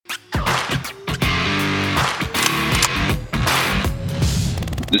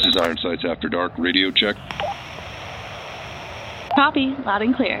Iron Sights After Dark radio check. Copy, loud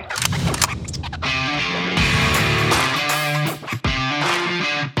and clear.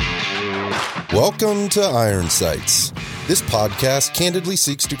 Welcome to Iron Sights. This podcast candidly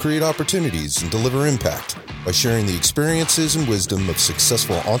seeks to create opportunities and deliver impact by sharing the experiences and wisdom of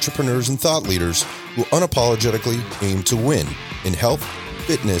successful entrepreneurs and thought leaders who unapologetically aim to win in health,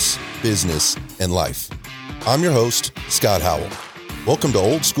 fitness, business, and life. I'm your host, Scott Howell. Welcome to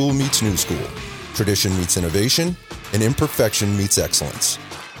Old School Meets New School, tradition meets innovation, and imperfection meets excellence.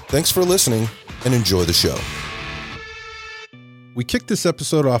 Thanks for listening and enjoy the show. We kicked this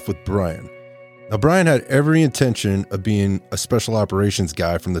episode off with Brian. Now, Brian had every intention of being a special operations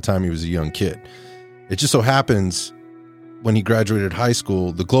guy from the time he was a young kid. It just so happens when he graduated high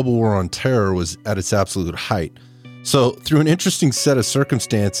school, the global war on terror was at its absolute height. So through an interesting set of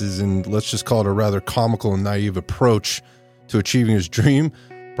circumstances, and let's just call it a rather comical and naive approach to achieving his dream,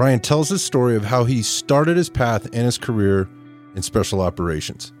 Brian tells his story of how he started his path and his career in special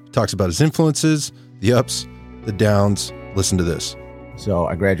operations. He talks about his influences, the ups, the downs. Listen to this. So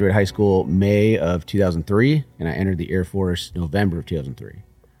I graduated high school May of 2003, and I entered the Air Force November of 2003.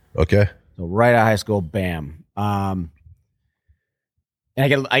 Okay. So right out of high school, bam. And I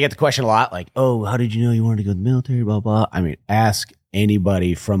get the question a lot, like, oh, how did you know you wanted to go to the military, blah, blah. I mean, ask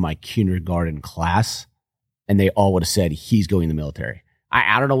anybody from my kindergarten class, and they all would have said he's going in the military.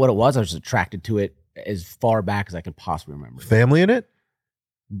 I don't know what it was. I was just attracted to it as far back as I can possibly remember. Family in it?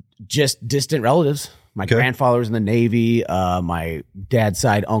 Just distant relatives. My grandfather was in the Navy. My dad's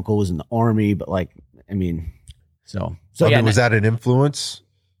side uncle was in the Army. But was that an influence?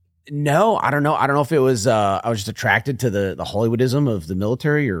 No, I don't know. I don't know if it was. I was just attracted to the Hollywoodism of the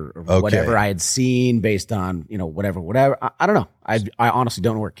military or whatever I had seen based on whatever. I don't know. I honestly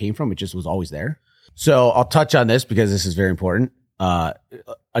don't know where it came from. It just was always there. So I'll touch on this because this is very important.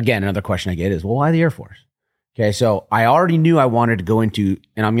 Again, another question I get is, well, why the Air Force? Okay, so I already knew I wanted to go into,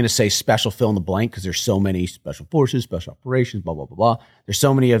 and I'm going to say special fill in the blank because there's so many special forces, special operations, blah, blah, blah, blah. There's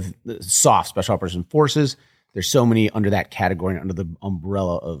so many of the soft special operations forces. There's so many under that category, under the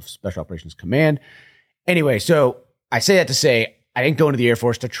umbrella of Special Operations Command. Anyway, so I say that to say I didn't go into the Air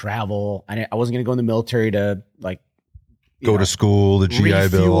Force to travel. I wasn't going to go in the military to go to school, the GI Bill,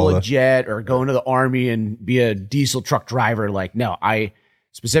 refuel a jet, or go into the Army and be a diesel truck driver. No, I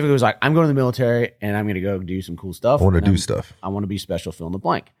specifically was like, I'm going to the military and I'm going to go do some cool stuff. I want to do stuff. I want to be special fill in the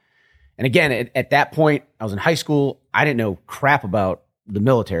blank. And again, at that point, I was in high school. I didn't know crap about the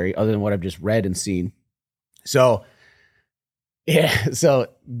military other than what I've just read and seen. So, yeah. So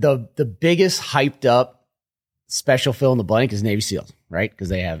the biggest hyped up special fill in the blank is Navy SEALs, right? Because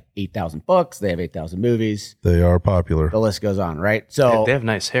they have 8,000 books, they have 8,000 movies. They are popular. The list goes on, right? So they have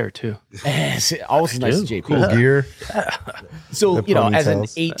nice hair too. Always nice as JP. Cool gear. So, as an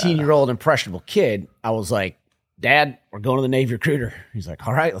 18-year-old impressionable kid, I was like, Dad, we're going to the Navy recruiter. He's like,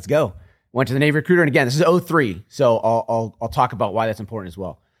 all right, let's go. Went to the Navy recruiter. And again, this is 2003. So I'll talk about why that's important as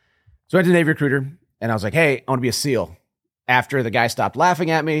well. So I went to the Navy recruiter and I was like, hey, I want to be a SEAL. After the guy stopped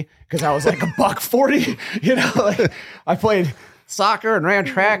laughing at me because I was like $140, I played soccer and ran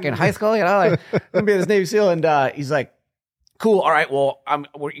track in high school, I'm gonna be this Navy SEAL. And he's like, cool. All right. Well,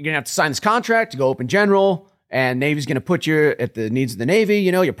 you're going to have to sign this contract to go open general, and Navy's going to put you at the needs of the Navy.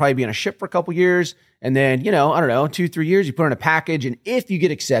 You'll probably be on a ship for a couple years. And then, I don't know, 2-3 years, you put in a package. And if you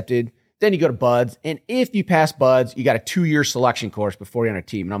get accepted, then you go to BUDS. And if you pass BUDS, you got a 2-year selection course before you're on a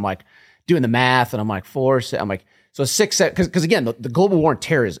team. And I'm like doing the math, and I'm like, so 6, because again, the global war on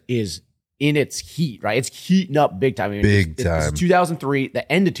terror is in its heat, right? It's heating up big time. It's 2003, the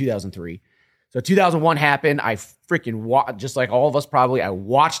end of 2003. So 2001 happened. I freaking just like all of us probably, I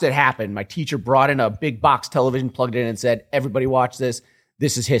watched it happen. My teacher brought in a big box television, plugged it in, and said, "Everybody watch this.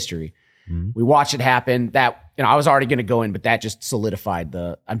 This is history." Mm-hmm. We watched it happen. That I was already going to go in, but that just solidified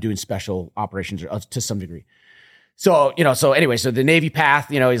I'm doing special operations to some degree. So, anyway, so the Navy path,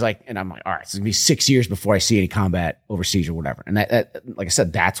 he's like, and I'm like, all right, it's going to be 6 years before I see any combat overseas or whatever. And that, like I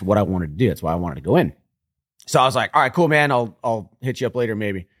said, that's what I wanted to do. That's why I wanted to go in. So I was like, all right, cool, man. I'll hit you up later,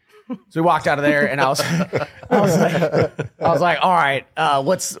 maybe. So we walked out of there, and I was like, all right,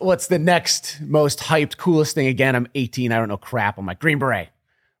 what's the next most hyped, coolest thing? Again, I'm 18. I don't know crap. I'm like, Green Beret,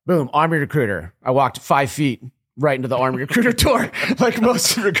 boom, Army recruiter. I walked 5 feet right into the Army recruiter door, like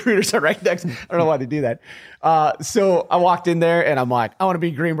most recruiters are right next. I don't know why they do that. So I walked in there and I'm like, I want to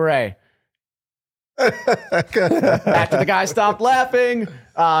be Green Beret. After the guy stopped laughing,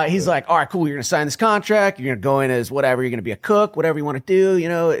 he's like, all right, cool. You're going to sign this contract. You're going to go in as whatever. You're going to be a cook, whatever you want to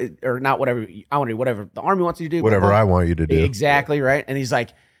do, or not whatever. I want to do whatever the Army wants you to do. Whatever I want you to do. Exactly. Right. And he's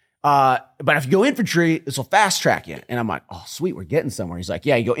like, But if you go infantry, this will fast track you. And I'm like, oh, sweet, we're getting somewhere. He's like,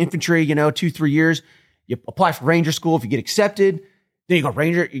 yeah, you go infantry, 2-3 years. You apply for Ranger school. If you get accepted, then you go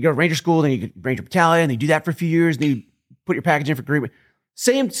Ranger school, then you get Ranger battalion, and you do that for a few years, then you put your package in for Green.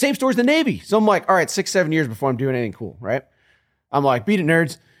 Same story as the Navy. So I'm like, all right, 6-7 years before I'm doing anything cool, right? I'm like, beat it,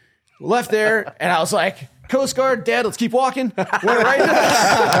 nerds. Left there, and I was like, Coast Guard, Dad, let's keep walking. Went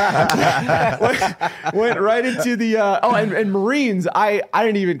right into the and Marines. I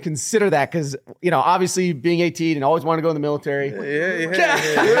didn't even consider that because obviously being 18 and always wanting to go in the military. Yeah.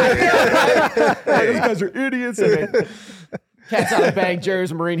 Those guys are idiots. Cat's out of the bag.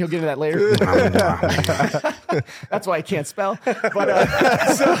 Jerry's a Marine. He'll get into that later. That's why he can't spell. But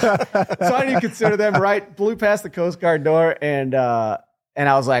so I didn't even consider them. Right, blew past the Coast Guard door and I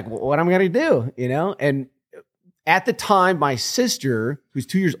was like, what am I going to do? And at the time, my sister, who's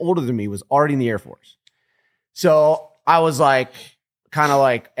 2 years older than me, was already in the Air Force. So I was like, kind of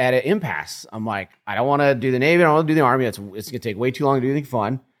like at an impasse. I'm like, I don't want to do the Navy. I don't want to do the Army. It's going to take way too long to do anything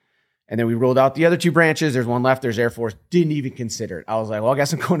fun. And then we rolled out the other two branches. There's one left. There's Air Force. Didn't even consider it. I was like, well, I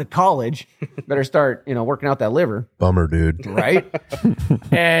guess I'm going to college. Better start, working out that liver. Bummer, dude. Right?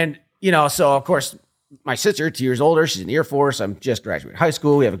 And, so of course, my sister, 2 years older, she's in the Air Force. I'm just graduated high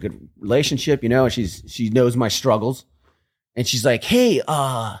school. We have a good relationship, and she knows my struggles. And she's like, hey,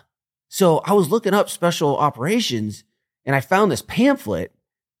 so I was looking up special operations and I found this pamphlet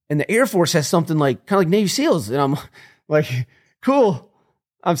and the Air Force has something kind of like Navy SEALs. And I'm like, cool.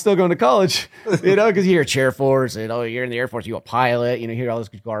 I'm still going to college, because you hear Chair Force and, you're in the Air Force, you're a pilot, you hear all this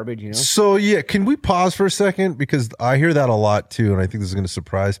garbage, So yeah, can we pause for a second? Because I hear that a lot too. And I think this is going to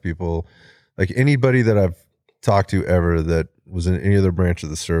surprise people. Like anybody that I've talked to ever that was in any other branch of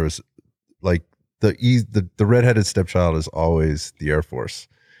the service, like the redheaded stepchild is always the Air Force,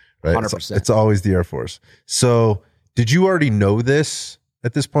 right? 100%. It's always the Air Force. So did you already know this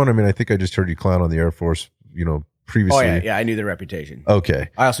at this point? I mean, I think I just heard you clown on the Air Force, previously. Oh yeah, I knew the reputation. Okay.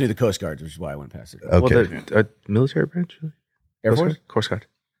 I also knew the Coast Guard, which is why I went past it. Okay. Well, military branch? Air Force? Coast Guard.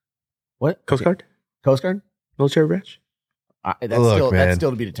 What? Coast Guard? Coast Guard? Military branch? That's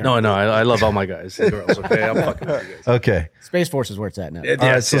still to be determined. No, I love all my guys and girls. Okay, I'm fucking with you guys. Okay. Space Force is where it's at now. All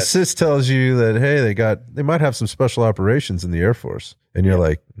right, so Sis tells you that, hey, they might have some special operations in the Air Force, and you're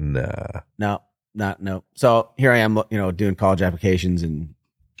like, nah. No. So here I am, doing college applications, and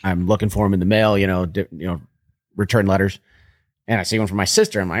I'm looking for them in the mail, return letters, and I see one from my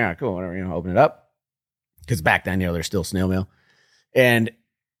sister. I'm like, all right, cool, whatever, open it up, because back then, there's still snail mail, and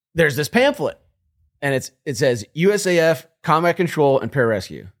there's this pamphlet. And it says USAF Combat Control and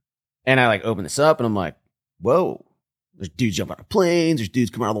Pararescue. And I open this up and I'm like, whoa, there's dudes jumping out of planes. There's dudes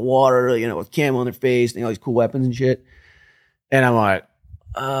coming out of the water, with camo on their face and all these cool weapons and shit. And I'm like,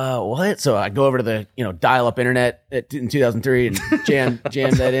 what? So I go over to the, dial-up internet in 2003 and jam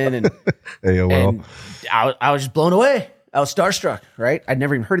that in. And, AOL. And I was just blown away. I was starstruck, right? I'd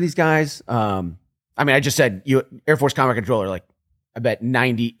never even heard of these guys. I just said Air Force Combat Controller, I bet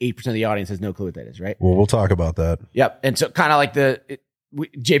 98% of the audience has no clue what that is, right? Well, we'll talk about that. Yep. And so kind of like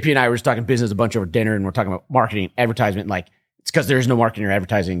JP and I were just talking business a bunch over dinner, and we're talking about marketing, advertisement. It's because there's no marketing or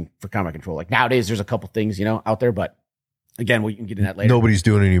advertising for combat control. Nowadays, there's a couple things, out there, but again, we can get in that later. Nobody's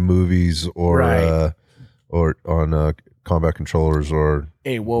doing any movies or on combat controllers or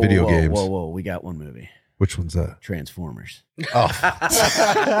video games. Whoa. We got one movie. Which one's that? Transformers. Oh.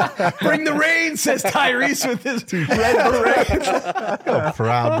 Bring the rain, says Tyrese with his red beret. How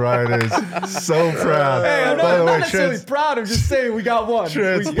proud Brian is. So proud. Hey, I'm not necessarily proud. I'm just saying we got one.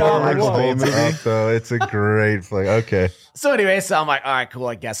 Transformers holds up, though. It's a great flick. Okay. So anyway, I'm like, all right, cool.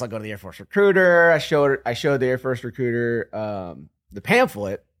 I guess I'll go to the Air Force recruiter. I showed the Air Force recruiter the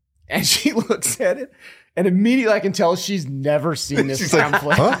pamphlet, and she looks at it. And immediately I can tell she's never seen this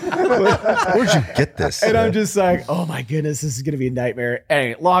pamphlet. Like, huh? Where'd you get this? And I'm just like, oh my goodness, this is going to be a nightmare.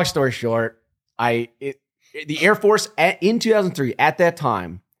 Anyway, long story short, the Air Force in 2003 at that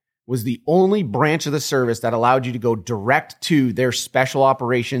time was the only branch of the service that allowed you to go direct to their special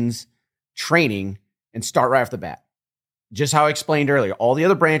operations training and start right off the bat. Just how I explained earlier, all the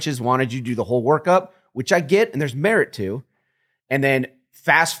other branches wanted you to do the whole workup, which I get, and there's merit to. And then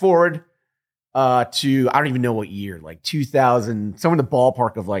fast forward to, I don't even know what year, 2000, somewhere in the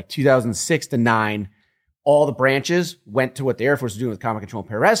ballpark of 2006 to 2009, all the branches went to what the Air Force was doing with Combat Control and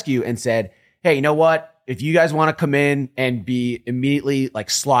Pararescue and said, hey, you know what? If you guys want to come in and be immediately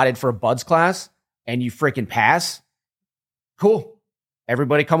slotted for a BUDS class and you freaking pass, cool.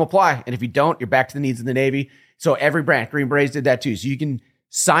 Everybody come apply. And if you don't, you're back to the needs of the Navy. So every branch, Green Berets did that too. So you can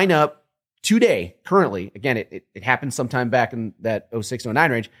sign up today, currently. Again, it happened sometime back in that 06,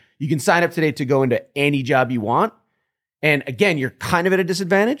 09 range. You can sign up today to go into any job you want. And again, you're kind of at a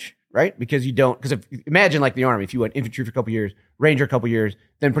disadvantage, right? Because imagine like the Army, if you went infantry for a couple years, Ranger a couple years,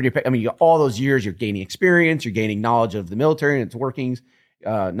 then you got all those years, you're gaining experience, you're gaining knowledge of the military and its workings,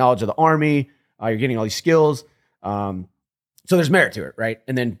 knowledge of the Army, you're getting all these skills. So there's merit to it, right?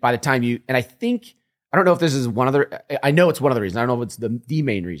 And then by the time I don't know if this is I know it's one of the reasons. I don't know if it's the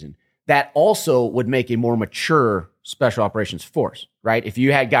main reason. That also would make a more mature special operations force, right? If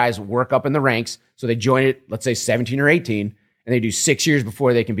you had guys work up in the ranks, so they join it, let's say 17 or 18, and they do 6 years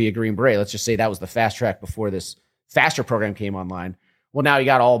before they can be a Green Beret. Let's just say that was the fast track before this faster program came online. Well, now you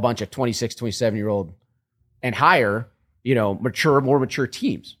got all a bunch of 26, 27-year-old and higher, more mature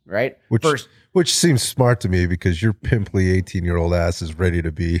teams, right? Which seems smart to me because your pimply 18-year-old ass is ready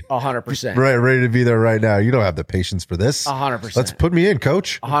to be 100%. Right, ready to be there right now. You don't have the patience for this. 100%. Let's put me in,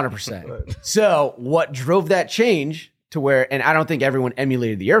 coach. 100%. So what drove that change to where, and I don't think everyone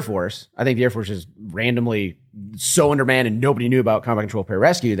emulated the Air Force. I think the Air Force is randomly so undermanned and nobody knew about combat control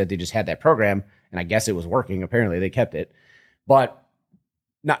pararescue that they just had that program. And I guess it was working. Apparently they kept it. But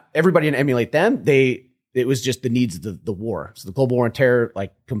not everybody didn't emulate them. It was just the needs of the war. So the global war on terror,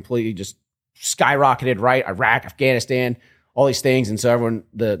 like completely just skyrocketed, right? Iraq, Afghanistan, all these things. And so everyone,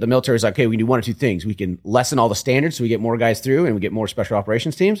 the military is like, okay, we can do one of two things. We can lessen all the standards so we get more guys through and we get more special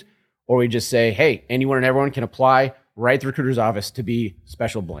operations teams. Or we just say, hey, anyone and everyone can apply right at the recruiter's office to be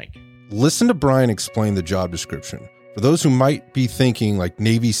special blank. Listen to Brian explain the job description. For those who might be thinking like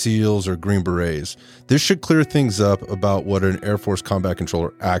Navy SEALs or Green Berets, this should clear things up about what an Air Force combat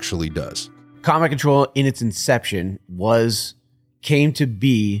controller actually does. Combat control in its inception came to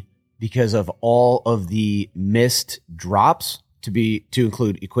be because of all of the missed drops to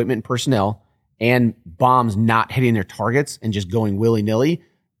include equipment and personnel and bombs not hitting their targets and just going willy-nilly,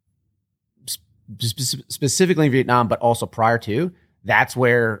 specifically in Vietnam, but also prior to. That's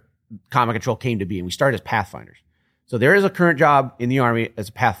where combat control came to be. And we started as pathfinders. So there is a current job in the Army as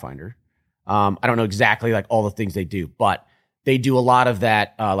a pathfinder. I don't know exactly like all the things they do, but they do a lot of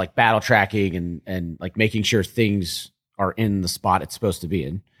that, like battle tracking and like making sure things are in the spot it's supposed to be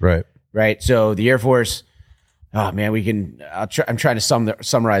in. Right. So the Air Force, oh man, I'm trying to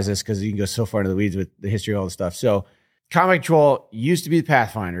summarize this because you can go so far into the weeds with the history of all this stuff. So combat control used to be the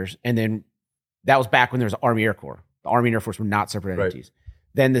pathfinders. And then that was back when there was Army Air Corps. The Army and Air Force were not separate entities.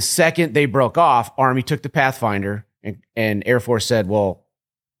 Then the second they broke off, Army took the pathfinder and Air Force said, well,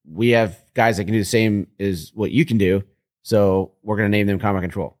 we have guys that can do the same as what you can do. So we're going to name them combat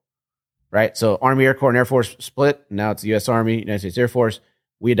control, right? So Army, Air Corps, and Air Force split. Now it's the U.S. Army, United States Air Force.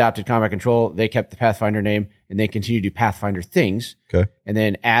 We adopted combat control. They kept the Pathfinder name, and they continue to do Pathfinder things. Okay. And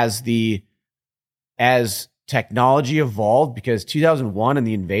then as technology evolved, because 2001 and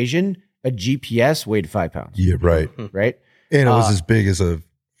the invasion, a GPS weighed 5 pounds. Yeah, right. Right. And it was as big as a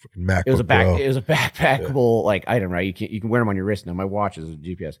freaking MacBook Pro. It was a backpackable like item, right? You can wear them on your wrist now. My watch is a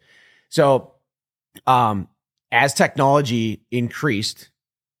GPS. So, as technology increased,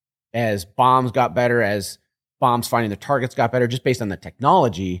 as bombs got better, as bombs finding the targets got better, just based on the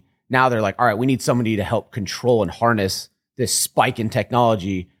technology, now they're like, all right, we need somebody to help control and harness this spike in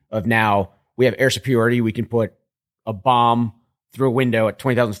technology of now we have air superiority. We can put a bomb through a window at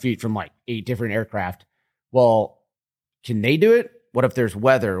 20,000 feet from like 8 different aircraft. Well, can they do it? What if there's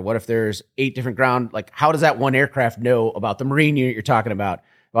weather? What if there's 8 different ground? Like, how does that one aircraft know about the Marine unit you're talking about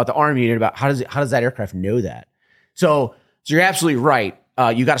the Army unit, about how does that aircraft know that? So you're absolutely right.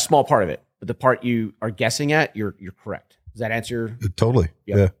 You got a small part of it, but the part you are guessing at, you're correct. Does that answer? Totally.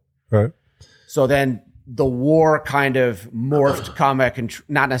 Yep. Yeah. All right. So then the war kind of morphed combat control,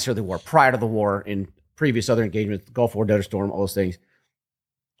 not necessarily the war, prior to the war in previous other engagements, Gulf War, Desert Storm, all those things.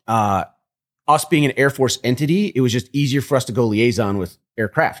 Us being an Air Force entity, it was just easier for us to go liaison with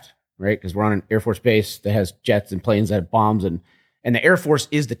aircraft, right? Because we're on an Air Force base that has jets and planes that have bombs, and the Air Force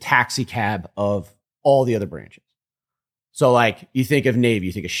is the taxi cab of all the other branches. So like you think of Navy,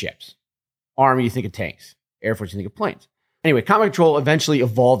 you think of ships. Army, you think of tanks. Air Force, you think of planes. Anyway, combat control eventually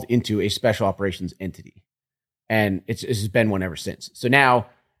evolved into a special operations entity. And it's been one ever since. So now,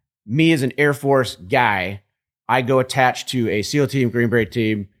 me as an Air Force guy, I go attached to a SEAL team, Green Beret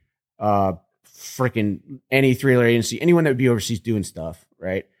team, freaking any 3-letter agency, anyone that would be overseas doing stuff,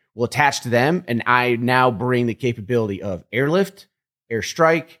 right? Will attach to them, and I now bring the capability of airlift,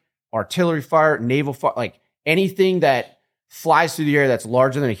 airstrike, artillery fire, naval fire, like anything that flies through the air that's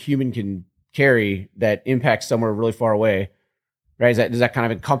larger than a human can carry that impacts somewhere really far away, right? Does that kind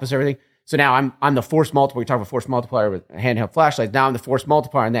of encompass everything? So now I'm the force multiplier. We talk about force multiplier with handheld flashlights. Now I'm the force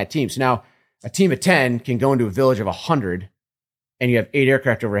multiplier on that team. So now a team of 10 can go into a village of 100, and you have 8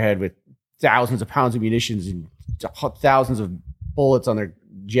 aircraft overhead with thousands of pounds of munitions and thousands of bullets on their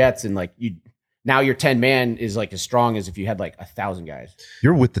jets, and like Now your 10-man is like as strong as if you had like 1,000 guys.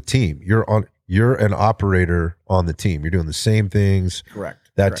 You're with the team. You're an operator on the team. You're doing the same things. Correct.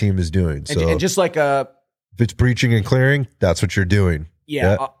 That team is doing. So and just like if it's breaching and clearing, that's what you're doing.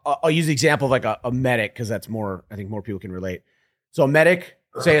 Yeah. I'll use the example of like a medic because that's more. I think more people can relate. So a medic,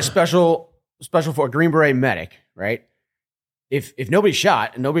 say a special for a Green Beret medic, right? If nobody's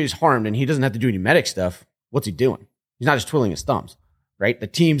shot and nobody's harmed and he doesn't have to do any medic stuff, what's he doing? He's not just twiddling his thumbs. Right?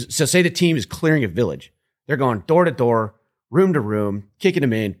 So say the team is clearing a village. They're going door to door, room to room, kicking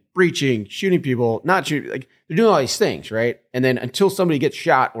them in, breaching, shooting people, not shooting. Like they're doing all these things, right? And then until somebody gets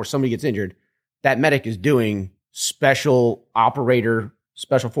shot or somebody gets injured, that medic is doing special operator,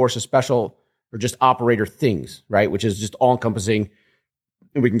 special forces, or just operator things, right? Which is just all encompassing.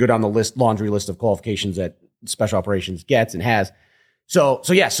 And we can go down the laundry list of qualifications that special operations gets and has. So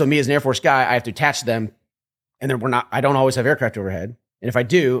me as an Air Force guy, I have to attach them, and then I don't always have aircraft overhead. And if I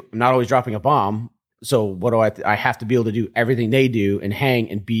do, I'm not always dropping a bomb. So what do I have to be able to do everything they do and hang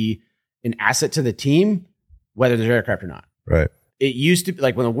and be an asset to the team, whether there's aircraft or not. Right. It used to be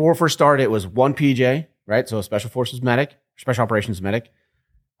like when the war first started, it was one PJ, right? So a special forces medic, special operations medic,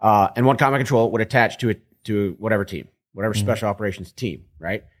 and one combat control would attach to whatever team, whatever special operations team,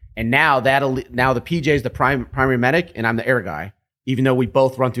 right? And now the PJ is the primary medic and I'm the air guy, even though we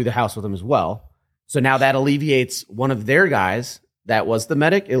both run through the house with them as well. So now that alleviates one of their guys that was the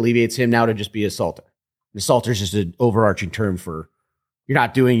medic. It alleviates him now to just be assaulter. The assaulter is just an overarching term for you're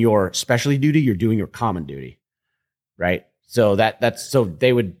not doing your specialty duty, you're doing your common duty, right? So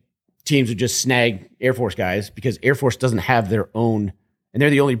teams would just snag Air Force guys because Air Force doesn't have their own, and they're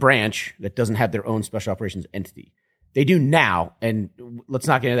the only branch that doesn't have their own special operations entity. They do now, and let's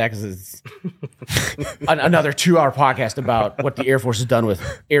not get into that because it's another 2-hour podcast about what the Air Force has done with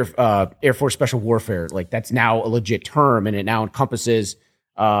Air Force Special Warfare. Like that's now a legit term, and it now encompasses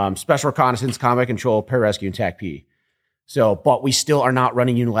special reconnaissance, combat control, pararescue, and TACP. So, but we still are not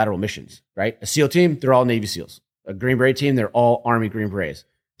running unilateral missions, right? A SEAL team, they're all Navy SEALs. A Green Beret team, they're all Army Green Berets.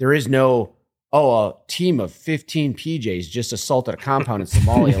 There is no, a team of 15 PJs just assaulted a compound in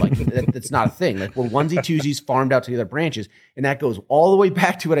Somalia. Like that's not a thing. Like we're onesie twosies farmed out to the other branches. And that goes all the way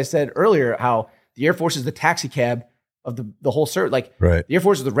back to what I said earlier, how the Air Force is the taxi cab of the whole cert. Like right. The Air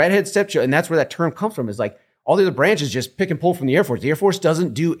Force is the redhead stepchild. And that's where that term comes from, is like all the other branches just pick and pull from the Air Force. The Air Force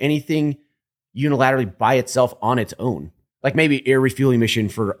doesn't do anything unilaterally by itself on its own. Like maybe air refueling mission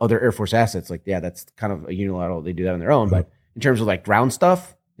for other Air Force assets. Like, yeah, that's kind of a unilateral. They do that on their own. But in terms of like ground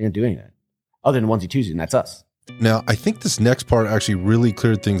stuff, they don't do any of that other than onesie twosies, and that's us. Now, I think this next part actually really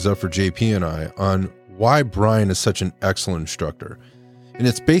cleared things up for JP and I on why Brian is such an excellent instructor. And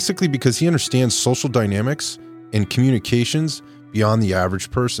it's basically because he understands social dynamics and communications beyond the average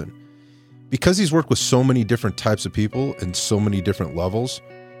person. Because he's worked with so many different types of people and so many different levels,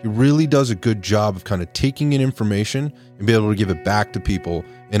 he really does a good job of kind of taking in information and be able to give it back to people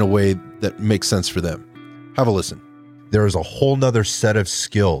in a way that makes sense for them. Have a listen. There is a whole nother set of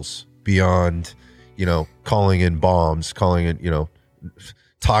skills beyond, calling in bombs, calling in,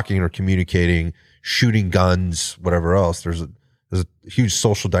 talking or communicating, shooting guns, whatever else. There's a huge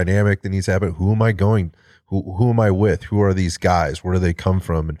social dynamic that needs to happen. Who am I going? Who am I with? Who are these guys? Where do they come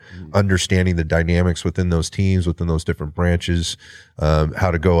from? And understanding the dynamics within those teams, within those different branches,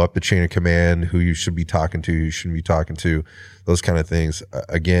 how to go up the chain of command, who you should be talking to, who you shouldn't be talking to, those kind of things.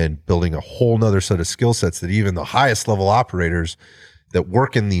 Again, building a whole nother set of skill sets that even the highest level operators that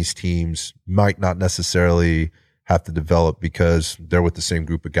work in these teams might not necessarily have to develop because they're with the same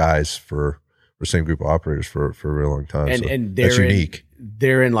group of guys or same group of operators for a very long time. And that's unique.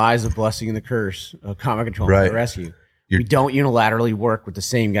 Therein lies the blessing and the curse of combat control and pararescue. We don't unilaterally work with the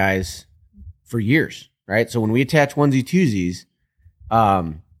same guys for years, right? So when we attach onesie twosies,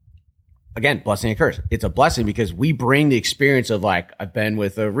 again, blessing and curse. It's a blessing because we bring the experience of like, I've been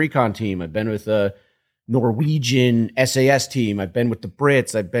with a recon team, I've been with a Norwegian SAS team, I've been with the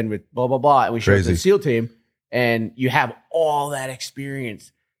Brits, I've been with blah, blah, blah. And we show up to the SEAL team and you have all that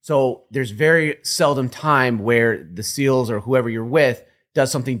experience. So there's very seldom time where the SEALs or whoever you're with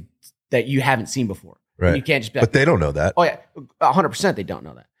does something that you haven't seen before. Right. And you can't just be like, but they don't know that. Oh yeah, 100% they don't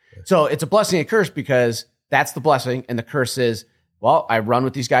know that. So it's a blessing and a curse because that's the blessing. And the curse is, well, I run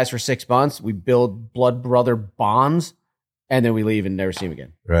with these guys for 6 months. We build blood brother bonds and then we leave and never see them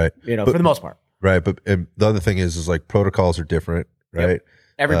again. Right. For the most part. Right. But the other thing is like protocols are different, right? Yep.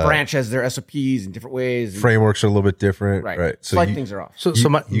 Every branch has their SOPs in different ways. Frameworks are a little bit different. Right. So slight things are off. So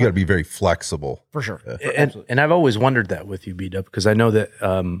you got to be very flexible. For sure. Yeah. And I've always wondered that with you, B-Dub, because I know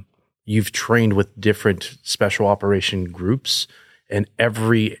that you've trained with different special operation groups and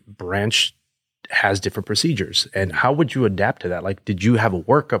every branch has different procedures. And how would you adapt to that? Like, did you have a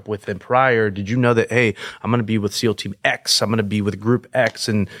workup with them prior? Did you know that, hey, I'm going to be with SEAL Team X, I'm going to be with Group X,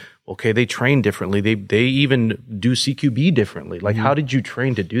 and okay, they train differently. They even do CQB differently. Like, how did you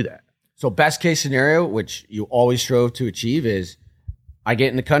train to do that? So best case scenario, which you always strove to achieve, is I get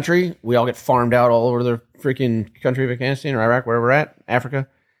in the country, we all get farmed out all over the freaking country of Afghanistan or Iraq, wherever we're at, Africa,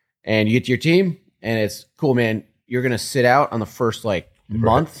 and you get to your team, and it's cool, man. You're going to sit out on the first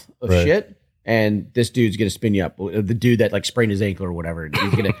month of shit, and this dude's going to spin you up. The dude that sprained his ankle or whatever,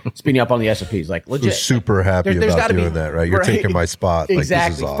 he's going to spin you up on the SOPs. Like, legit. Super happy about doing that, right? You're taking my spot. Exactly.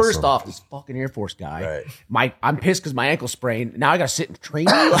 Like, this is awesome. First off, this fucking Air Force guy. Right. I'm pissed because my ankle sprained. Now I got to sit and train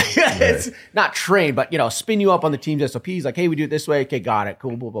you. It's not train, but spin you up on the team's SOPs. Like, hey, we do it this way. Okay, got it.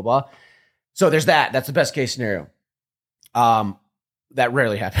 Cool. Blah blah blah. So there's that. That's the best case scenario. That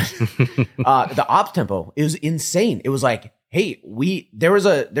rarely happens. The ops tempo is insane. It was like, hey, there was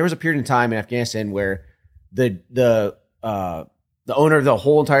a period in time in Afghanistan where the owner of the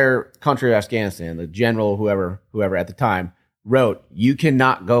whole entire country of Afghanistan, the general, whoever at the time, wrote, you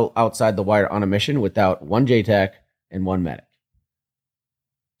cannot go outside the wire on a mission without one JTAC and one medic.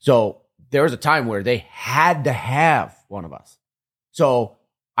 So there was a time where they had to have one of us. So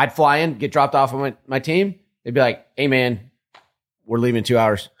I'd fly in, get dropped off on my team. They'd be like, hey, man, we're leaving in 2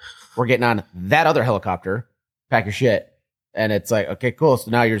 hours. We're getting on that other helicopter. Pack your shit. And it's like, okay, cool.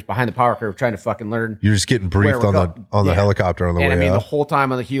 So now you're just behind the power curve trying to fucking learn. You're just getting briefed on the helicopter on the way out. And I mean, the whole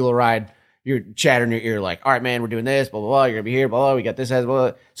time on the helo ride, you're chattering in your ear like, all right, man, we're doing this, blah, blah, blah. You're going to be here, blah, blah, we got this, blah,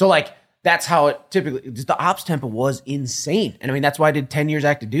 blah. So that's how it typically, the ops tempo was insane. And I mean, that's why I did 10 years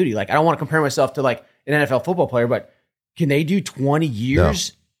active duty. Like, I don't want to compare myself to an NFL football player, but can they do 20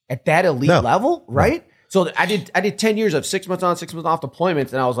 years at that elite level? Right. No. So I did 10 years of 6 months on, 6 months off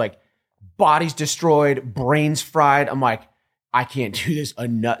deployments. And I was like, bodies destroyed, brains fried. I'm like, I can't do this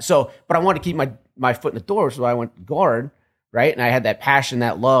enough. So, but I wanted to keep my foot in the door. So I went to guard, right? And I had that passion,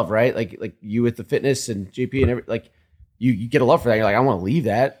 that love, right? Like you with the fitness and JP and everything, you get a love for that. You're like, I want to leave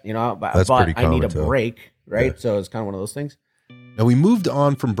that, but I need a break, right? Yeah. So it's kind of one of those things. Now we moved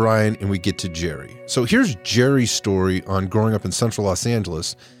on from Brian and we get to Jerry. So here's Jerry's story on growing up in central Los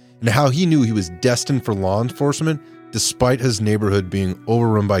Angeles and how he knew he was destined for law enforcement despite his neighborhood being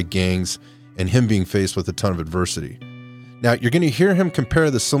overrun by gangs and him being faced with a ton of adversity. Now, you're going to hear him compare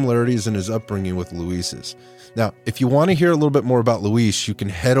the similarities in his upbringing with Luis's. Now, if you want to hear a little bit more about Luis, you can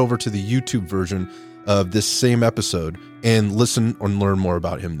head over to the YouTube version of this same episode and listen and learn more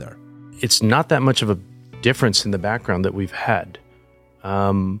about him there. It's not that much of a difference in the background that we've had.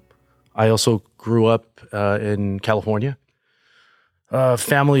 I also grew up in California.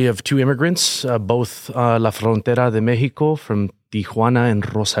 Family of two immigrants, both La Frontera de Mexico from Tijuana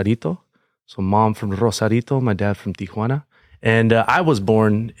and Rosarito. So mom from Rosarito, my dad from Tijuana. And I was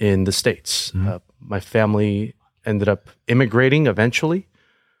born in the States. My family ended up immigrating eventually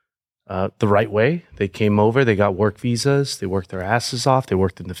the right way. They came over, they got work visas, they worked their asses off, they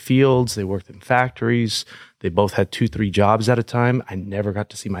worked in the fields, they worked in factories. They both had 2-3 jobs at a time. I never got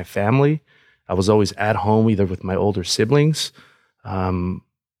to see my family. I was always at home either with my older siblings.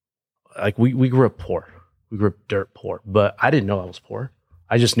 We grew up poor. We grew up dirt poor, but I didn't know I was poor.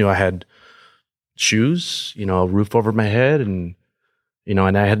 I just knew I had shoes, a roof over my head, and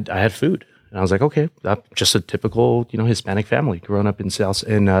and I had food. And I was like, okay, that's just a typical Hispanic family growing up in South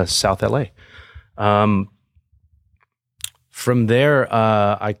LA. From there,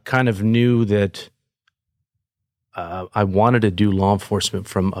 I kind of knew that I wanted to do law enforcement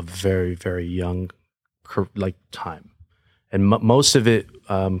from a very, very young time, and most of it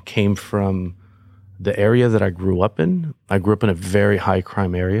came from the area that I grew up in. I grew up in a very high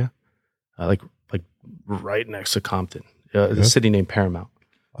crime area, like right next to Compton, the city named Paramount.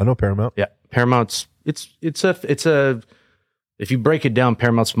 I know Paramount. Yeah, Paramount's it's a if you break it down,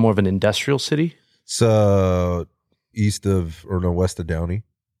 Paramount's more of an industrial city. It's west of Downey.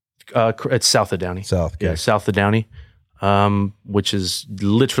 It's south of Downey. South, okay. Yeah, south of Downey, which is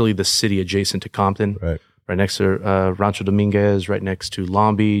literally the city adjacent to Compton. Right next to Rancho Dominguez, right next to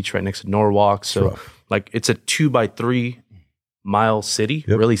Long Beach, right next to Norwalk. So it's a 2-by-3 mile city,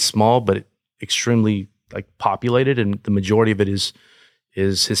 really small, but extremely populated, and the majority of it is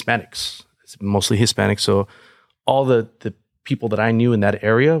Hispanics. It's mostly Hispanic. So all the people that I knew in that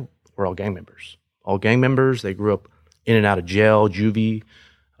area were all gang members. They grew up in and out of jail, juvie.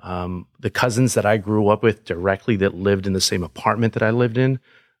 The cousins that I grew up with directly that lived in the same apartment that I lived in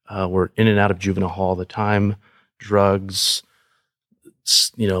were in and out of juvenile hall all the time. Drugs,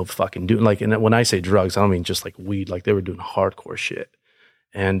 fucking doing and when I say drugs, I don't mean just weed. They were doing hardcore shit.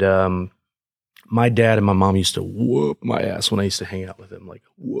 And my dad and my mom used to whoop my ass when I used to hang out with them.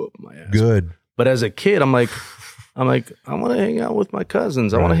 Whoop my ass. Good. But as a kid, I'm like, I want to hang out with my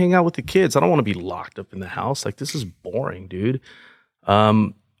cousins. I want to hang out with the kids. I don't want to be locked up in the house. Like, this is boring, dude.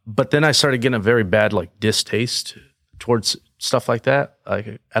 But then I started getting a very bad like distaste towards stuff like that.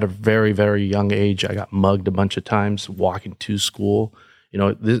 Like at a very, very young age, I got mugged a bunch of times walking to school. You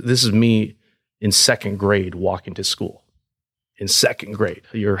know, this is me in second grade walking to school. In second grade.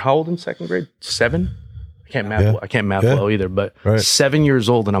 You're how old in second grade? 7? I can't math well either, but 7 years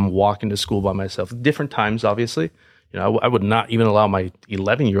old and I'm walking to school by myself. Different times, obviously. You know, I would not even allow my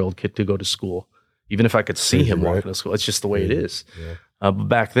 11-year-old kid to go to school, even if I could see him walking to school. It's just the way it is. Yeah. But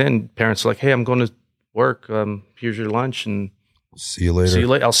back then, parents were like, "Hey, I'm going to work. Here's your lunch, and see you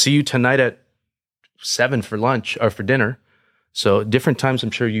later. I'll see you tonight at 7 for lunch or for dinner." So different times.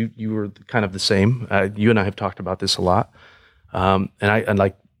 I'm sure you were kind of the same. You and I have talked about this a lot. And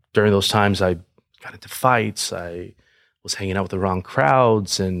like during those times, I got into fights. I was hanging out with the wrong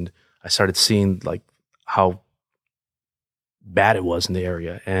crowds, and I started seeing like how bad it was in the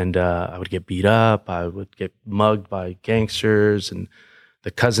area. And I would get beat up. I would get mugged by gangsters, and the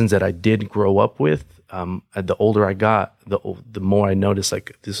cousins that I did grow up with. The older I got, the more I noticed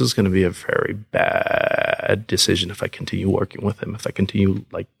like this is going to be a very bad decision if I continue working with him, if I continue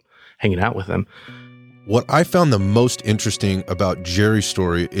like hanging out with him. What I found the most interesting about Jerry's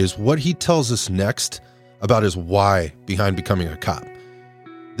story is what he tells us next about his why behind becoming a cop.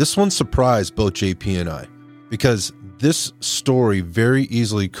 This one surprised both JP and I, because this story very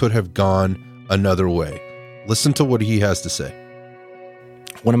easily could have gone another way. Listen to what he has to say.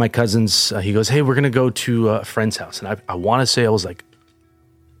 One of my cousins, he goes, "Hey, we're going to go to a friend's house." And I want to say I was like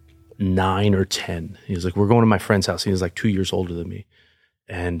 9 or 10. He was like, "We're going to my friend's house." He was like 2 years older than me.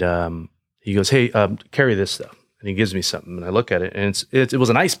 And he goes, "Hey, carry this stuff." And he gives me something. And I look at it, and it was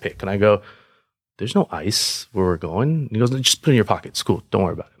an ice pick. And I go, "There's no ice where we're going." And he goes, "Just put it in your pocket. It's cool. Don't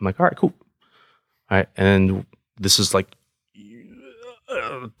worry about it." I'm like, "All right, cool." All right. And this is like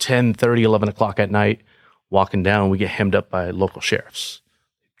 10:30, 11 o'clock at night. Walking down, we get hemmed up by local sheriffs.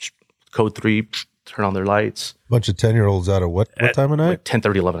 Code 3, turn on their lights. Bunch of 10-year-olds out of what time of night? Like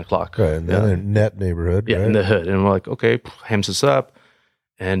 10:30, 11 o'clock. Right, and then in that neighborhood. Yeah, right? In the hood. And we're like, okay, hems us up.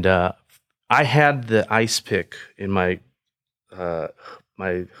 And I had the ice pick in my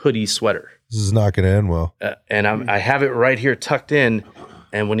my hoodie sweater. This is not going to end well. And I have it right here tucked in.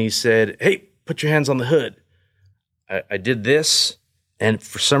 And when he said, "Hey, put your hands on the hood," I did this. And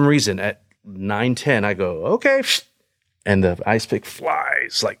for some reason at 9:10, I go, "Okay." And the ice pick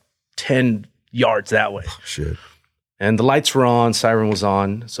flies like 10 yards that way. Shit. And the lights were on, siren was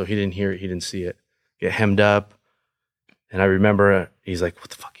on, so he didn't hear it, he didn't see it. Get hemmed up. And I remember he's like, "What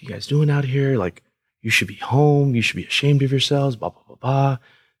the fuck are you guys doing out here? Like, you should be home. You should be ashamed of yourselves, blah, blah, blah, blah."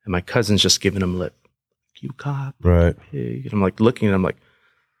 And my cousin's just giving him lip. "You cop, right? Pig." And I'm like looking at him like,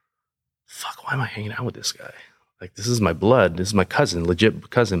 fuck, why am I hanging out with this guy? Like, this is my blood. This is my cousin, legit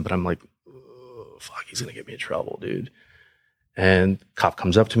cousin. But I'm like, fuck, he's going to get me in trouble, dude. And cop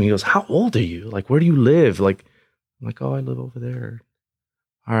comes up to me. He goes, "How old are you? Like, where do you live?" Like, I'm like, "Oh, I live over there."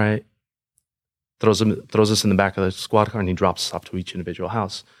 All right. Throws us in the back of the squad car, and he drops us off to each individual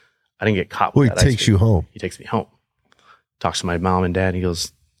house. I didn't get caught with that. He takes you home. He takes me home. Talks to my mom and dad. And he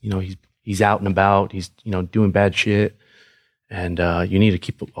goes, he's out and about. He's, doing bad shit. And you need to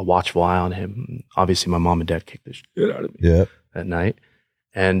keep a watchful eye on him. Obviously, my mom and dad kicked the shit out of me that night.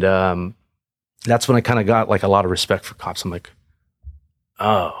 And that's when I kind of got like a lot of respect for cops. I'm like,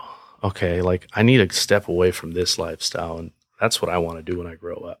 oh, okay. Like, I need to step away from this lifestyle. And that's what I want to do when I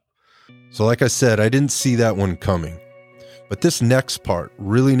grow up. So like I said, I didn't see that one coming. But this next part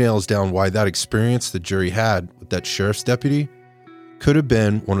really nails down why that experience that Jerry had with that sheriff's deputy could have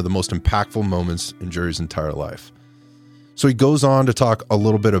been one of the most impactful moments in Jerry's entire life. So he goes on to talk a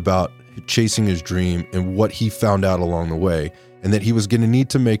little bit about chasing his dream and what he found out along the way, and that he was going to need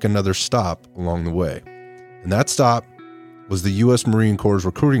to make another stop along the way. And that stop was the U.S. Marine Corps'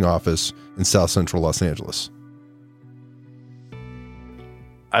 recruiting office in South Central Los Angeles.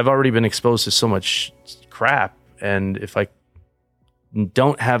 I've already been exposed to so much crap, and if I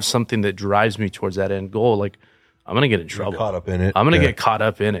don't have something that drives me towards that end goal, like, I'm going to get in trouble. Caught up in it. I'm going to get caught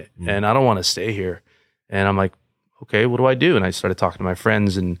up in it, and I don't want to stay here. And I'm like, okay, what do I do? And I started talking to my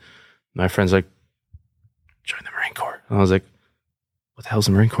friends, and my friends like, "Join the Marine Corps." And I was like, "What the hell's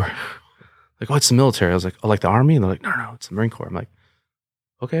the Marine Corps?" Like, "Oh, it's the military." I was like, "Oh, like the Army?" And they're like, no, it's the Marine Corps. I'm like,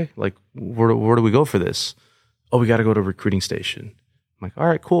 okay, like, where do we go for this? "Oh, we got to go to recruiting station." I'm like, "All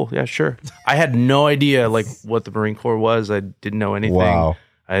right, cool. Yeah, sure." I had no idea like what the Marine Corps was. I didn't know anything. Wow.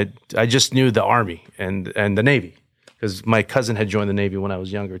 I just knew the Army and the Navy, because my cousin had joined the Navy when I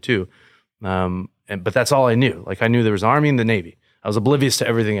was younger too. But that's all I knew. Like, I knew there was Army and the Navy. I was oblivious to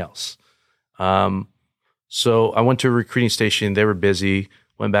everything else. So I went to a recruiting station. They were busy,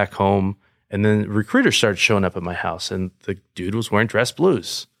 went back home. And then recruiters started showing up at my house, and the dude was wearing dress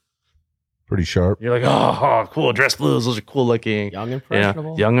blues. Pretty sharp. You're like, oh, cool, dress blues. Those are cool looking. Young,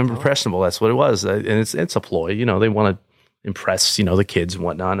 impressionable. Young and impressionable. That's what it was. And it's a ploy. They want to impress, the kids and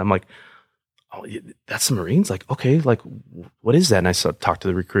whatnot. And I'm like, oh, that's the Marines? Like, okay, like, what is that? And I talked to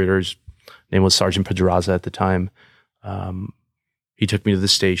the recruiter. His name was Sergeant Pedraza at the time. He took me to the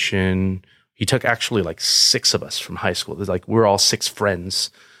station. He took actually like 6 of us from high school. There's like, we're all 6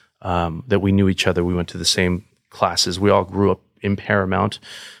 friends. That we knew each other. We went to the same classes. We all grew up in Paramount.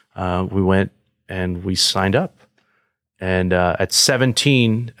 We went and we signed up. And at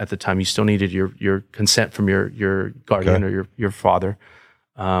 17, at the time, you still needed your consent from your guardian or your father.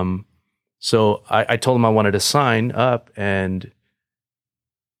 So I told him I wanted to sign up, and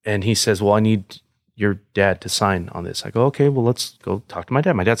he says, well, I need your dad to sign on this. I go, okay, well, let's go talk to my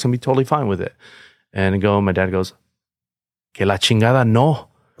dad. My dad's going to be totally fine with it. And my dad goes, que la chingada no.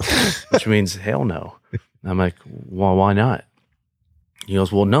 Which means hell no. I'm like, well, why not? He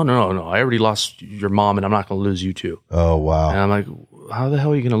goes, well, no. I already lost your mom, and I'm not going to lose you too. Oh, wow. And I'm like, how the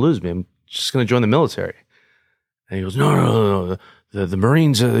hell are you going to lose me? I'm just going to join the military. And he goes, no. The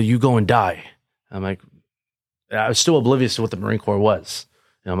Marines, you go and die. I'm like, I was still oblivious to what the Marine Corps was.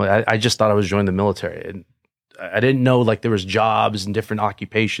 I just thought I was joining the military. And I didn't know like there was jobs and different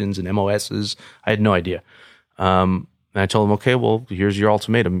occupations and MOSs. I had no idea. And I told him, okay, well, here's your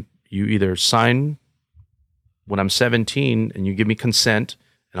ultimatum. You either sign when I'm 17 and you give me consent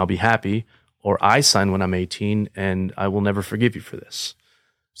and I'll be happy, or I sign when I'm 18 and I will never forgive you for this.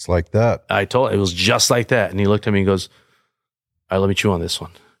 It's like that. It was just like that. And he looked at me and goes, all right, let me chew on this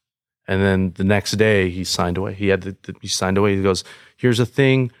one. And then the next day he signed away. He signed away. He goes, here's the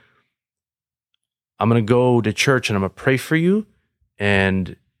thing. I'm going to go to church and I'm going to pray for you.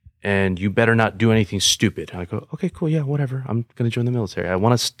 And you better not do anything stupid. And I go, okay, cool. Yeah, whatever. I'm going to join the military. I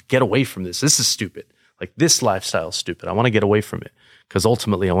want to get away from this. This is stupid. Like this lifestyle is stupid. I want to get away from it because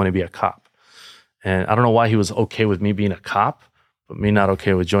ultimately I want to be a cop. And I don't know why he was okay with me being a cop, but me not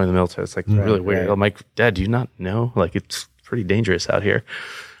okay with joining the military. It's like really weird. Right. I'm like, Dad, do you not know? Like it's pretty dangerous out here.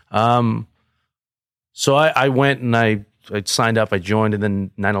 So I went and I signed up. I joined, and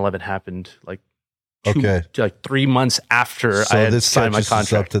then 9/11 happened. Like 3 months after I had signed my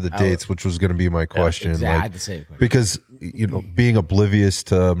contract. Up to the dates, which was going to be my question. Exactly. I had the same question. Because, being oblivious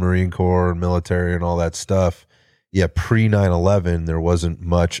to Marine Corps and military and all that stuff, pre 9/11, there wasn't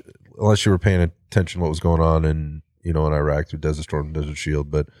much, unless you were paying attention to what was going on in Iraq through Desert Storm and Desert Shield,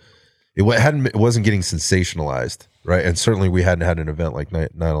 but it wasn't getting sensationalized, right? And certainly we hadn't had an event like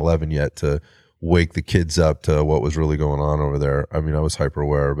 9/11 yet to wake the kids up to what was really going on over there. I mean, I was hyper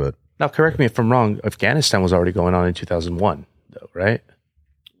aware, but... Now, correct me if I'm wrong. Afghanistan was already going on in 2001, though, right?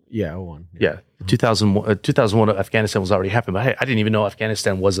 Yeah, 01. Yeah, 2001, Afghanistan was already happening. But hey, I didn't even know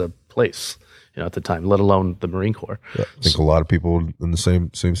Afghanistan was a place, at the time, let alone the Marine Corps. Yeah, I think a lot of people in the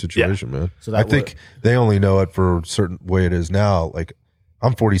same situation, man. So I think they only know it for a certain way it is now. Like,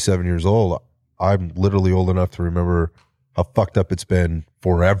 I'm 47 years old. I'm literally old enough to remember how fucked up it's been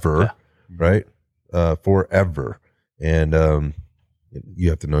forever, right? Forever. And, you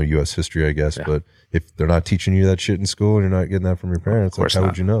have to know U.S. history, I guess, but if they're not teaching you that shit in school and you're not getting that from your parents, like, how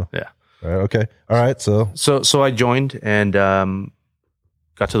would you know? Yeah. Right, okay. All right. So I joined and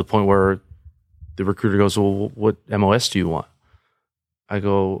got to the point where the recruiter goes, well, what MOS do you want? I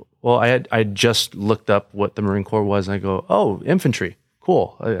go, well, I just looked up what the Marine Corps was. And I go, oh, infantry.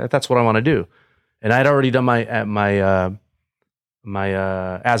 Cool. That's what I want to do. And I'd already done my ASVAB.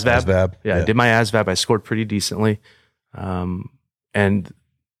 ASVAB. Yeah, I did my ASVAB. I scored pretty decently. And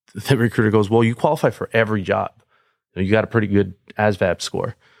the recruiter goes, well, you qualify for every job. You got a pretty good ASVAB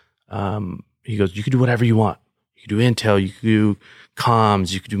score. He goes, you can do whatever you want. You can do intel, you can do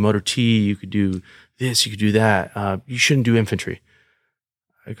comms, you could do motor T, you could do this, you could do that. You shouldn't do infantry.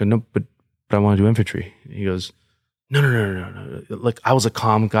 I go, no, but I want to do infantry. He goes, no. Like, I was a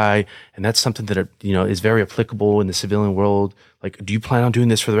comm guy, and that's something that, is very applicable in the civilian world. Like, do you plan on doing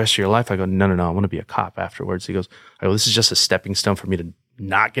this for the rest of your life? I go, no. I want to be a cop afterwards. He goes, this is just a stepping stone for me to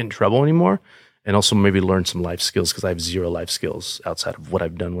not get in trouble anymore, and also maybe learn some life skills, because I have 0 life skills outside of what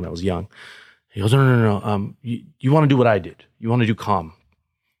I've done when I was young. He goes, no. You want to do what I did. You want to do comm,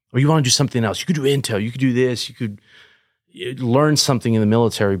 or you want to do something else. You could do intel. You could do this. You could learn something in the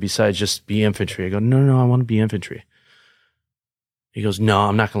military besides just be infantry. I go, no. I want to be infantry. He goes, no,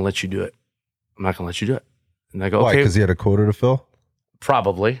 I'm not going to let you do it. I'm not going to let you do it. And I go, why? Okay. Because he had a quota to fill?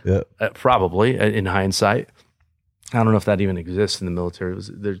 Probably. Yeah. Probably, in hindsight. I don't know if that even exists in the military. Is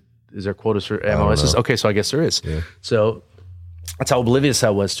there quotas for MOSs? Okay, so I guess there is. Yeah. So That's how oblivious I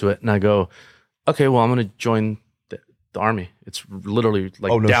was to it. And I go, okay, well, I'm going to join the Army. It's literally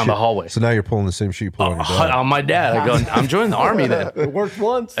like down the hallway. So now you're pulling the same shit you pull on your dad. On my dad. I go, I'm joining the Army then. It worked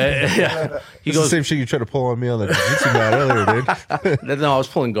once. Yeah. He goes, the same shit you tried to pull on me on the jiu-jitsu mat earlier, dude. No, I was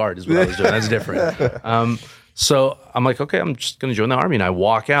pulling guard is what I was doing. That's different. So I'm like, okay, I'm just going to join the Army. And I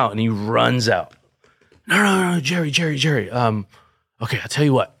walk out and he runs out. No, Jerry. Okay, I'll tell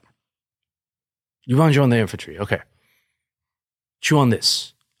you what. You want to join the infantry. Okay. Chew on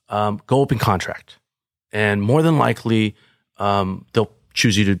this. Go open contract. And more than likely, they'll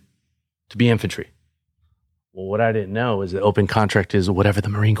choose you to be infantry. Well, what I didn't know is that open contract is whatever the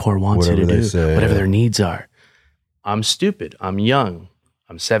Marine Corps wants you to do, whatever their needs are. I'm stupid. I'm young.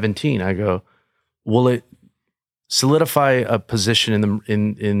 I'm 17. I go, will it solidify a position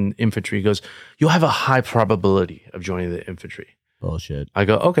in infantry? He goes, you'll have a high probability of joining the infantry. Bullshit. I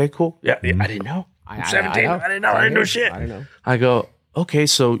go, okay, cool. Yeah, I didn't know. I'm 17. I didn't know. I didn't know shit. I don't know. I go, okay,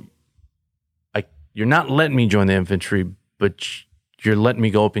 so you're not letting me join the infantry, but you're letting me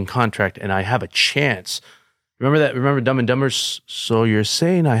go open contract, and I have a chance. Remember that? Remember Dumb and Dumber? So you're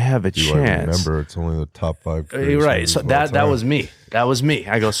saying I have a chance? I remember, it's only the top 5. Right. So that was me. That was me.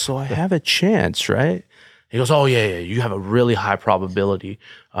 I go, so I have a chance, right? He goes, oh yeah. You have a really high probability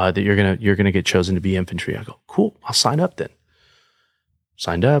that you're gonna get chosen to be infantry. I go, cool. I'll sign up then.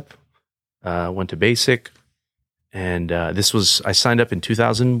 Signed up. Went to basic. And I signed up in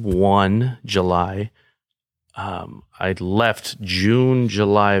 2001, July. I left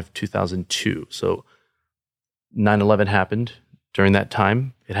July of 2002. So 9/11 happened during that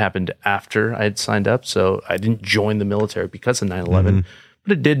time. It happened after I had signed up. So I didn't join the military because of 9/11.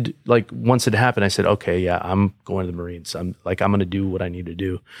 But it did, like, once it happened, I said, okay, yeah, I'm going to the Marines. I'm going to do what I need to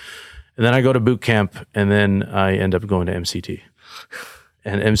do. And then I go to boot camp, and then I end up going to MCT.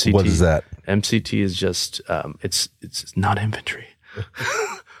 And MCT, what is that? MCT is just it's not infantry.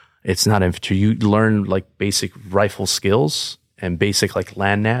 It's not infantry. You learn like basic rifle skills and basic like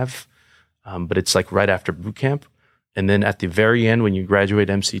land nav, but it's like right after boot camp. And then at the very end, when you graduate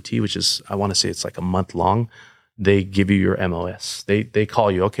MCT, which is, I want to say it's like a month long, they give you your MOS. They call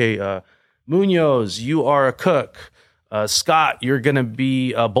you, okay, Munoz, you are a cook. Scott, you're gonna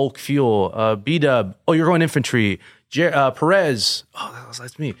be bulk fuel. B-Dub, oh, you're going infantry. Perez, oh,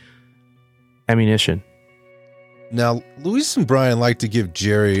 that's me. Ammunition. Now, Luis and Brian like to give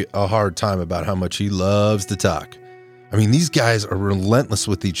Jerry a hard time about how much he loves to talk. I mean, these guys are relentless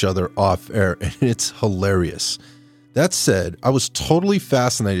with each other off air, and it's hilarious. That said, I was totally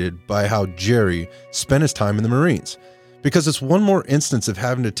fascinated by how Jerry spent his time in the Marines, because it's one more instance of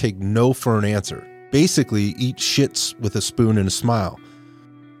having to take no for an answer, basically eat shits with a spoon and a smile.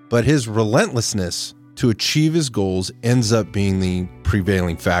 But his relentlessness to achieve his goals ends up being the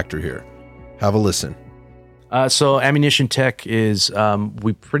prevailing factor here. Have a listen. So ammunition tech is,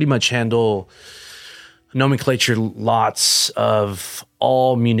 we pretty much handle nomenclature lots of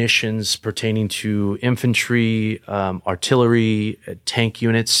all munitions pertaining to infantry, artillery, tank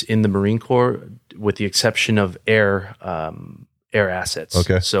units in the Marine Corps, with the exception of air assets.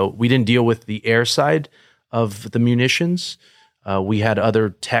 Okay. So we didn't deal with the air side of the munitions. We had other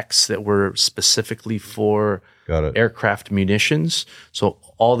techs that were specifically for aircraft munitions. So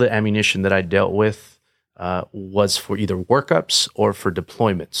all the ammunition that I dealt with was for either workups or for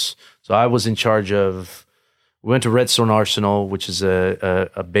deployments. So I was in charge of, we went to Redstone Arsenal, which is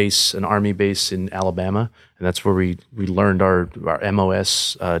a base, an Army base in Alabama. And that's where we learned our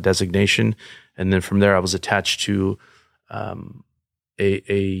MOS designation. And then from there, I was attached to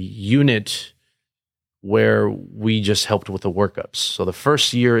a unit where we just helped with the workups. So the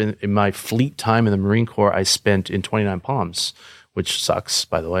first year in my fleet time in the Marine Corps, I spent in 29 Palms, which sucks,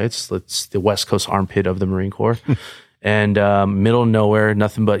 by the way. It's the West Coast armpit of the Marine Corps. And middle of nowhere,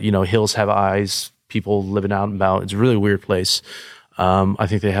 nothing but, hills have eyes, people living out and about. It's a really weird place. I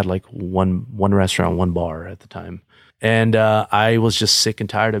think they had like one restaurant, one bar at the time. And I was just sick and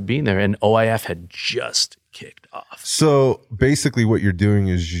tired of being there. And OIF had just kicked off. So basically what you're doing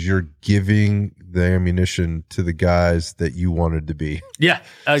is you're giving the ammunition to the guys that you wanted to be. Yeah.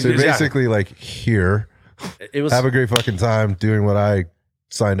 So basically like, here, have a great fucking time doing what I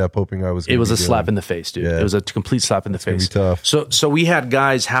signed up hoping I was going to be doing. It was a slap in the face, dude. Yeah. It was a complete slap in the face. It's gonna be tough. So we had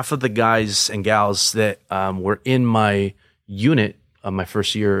guys, half of the guys and gals that were in my unit my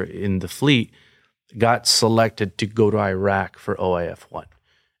first year in the fleet got selected to go to Iraq for OIF 1.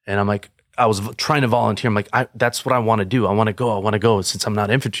 And I'm like, I was trying to volunteer. I'm like, that's what I want to do. I want to go. Since I'm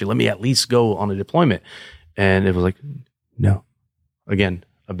not infantry, let me at least go on a deployment. And it was like, no. Again,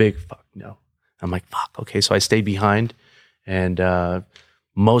 a big fuck no. I'm like, fuck. Okay. So I stayed behind and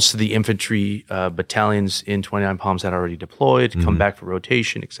most of the infantry battalions in 29 Palms had already deployed, come back for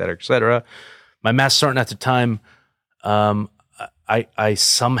rotation, et cetera, et cetera. My master sergeant at the time, I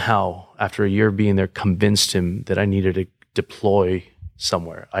somehow, after a year being there, convinced him that I needed to deploy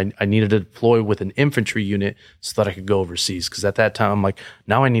somewhere. I needed to deploy with an infantry unit so that I could go overseas. Because at that time, I'm like,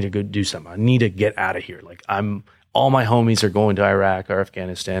 now I need to go do something. I need to get out of here. Like all my homies are going to Iraq or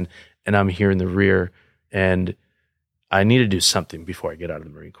Afghanistan, and I'm here in the rear. And I need to do something before I get out of the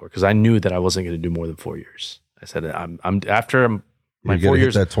Marine Corps, because I knew that I wasn't going to do more than 4 years. I said, I'm after my 4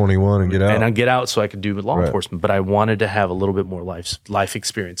 years, hit that 21 and get out, and I get out so I could do law enforcement. But I wanted to have a little bit more life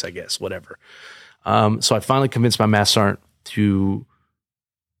experience, I guess, whatever. So I finally convinced my master sergeant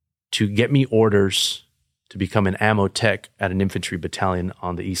to get me orders to become an ammo tech at an infantry battalion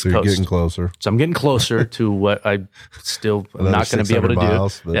on the East Coast. You're getting closer. So I'm getting closer to what I still am not going to be able to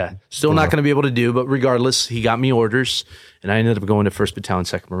do. Still not going to be able to do. But regardless, he got me orders, and I ended up going to 1st Battalion,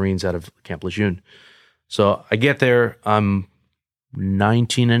 2nd Marines out of Camp Lejeune. So I get there, I'm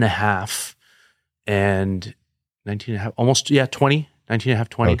 19 and a half, and 19 and a half, almost, 20, 19 and a half,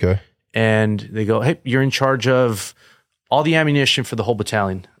 20. Okay. And they go, hey, you're in charge of all the ammunition for the whole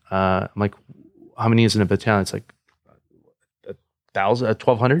battalion. I'm like, how many is in a battalion? It's like 1,000,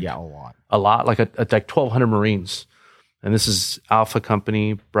 1,200? Yeah, a lot. A lot, like 1,200 Marines. And this is Alpha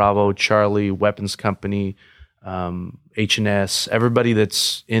Company, Bravo, Charlie, Weapons Company, H&S, everybody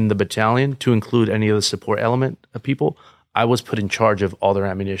that's in the battalion, to include any of the support element of people. I was put in charge of all their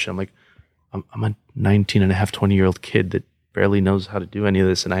ammunition. I'm like, I'm a 19 and a half, 20-year-old kid that barely knows how to do any of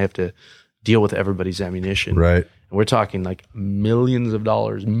this, and I have to deal with everybody's ammunition. Right. And we're talking like millions and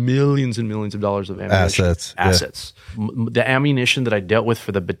millions of dollars of ammunition. Assets. Yeah. The ammunition that I dealt with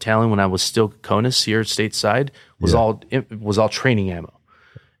for the battalion when I was still CONUS here stateside was all training ammo.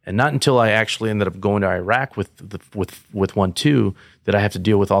 And not until I actually ended up going to Iraq with 1-2 that I have to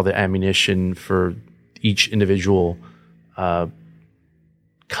deal with all the ammunition for each individual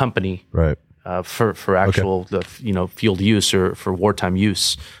company, right? For actual field use or for wartime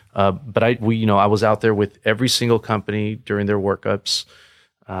use. But I was out there with every single company during their workups,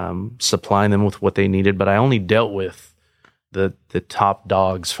 supplying them with what they needed. But I only dealt with the top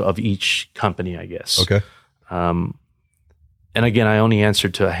dogs of each company, I guess. Okay. And again, I only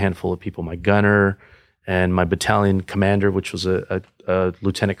answered to a handful of people: my gunner and my battalion commander, which was a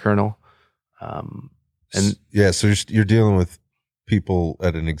lieutenant colonel. So you're dealing with people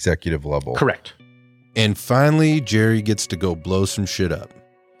at an executive level. Correct. And finally, Jerry gets to go blow some shit up.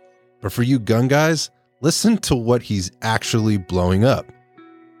 But for you gun guys, listen to what he's actually blowing up.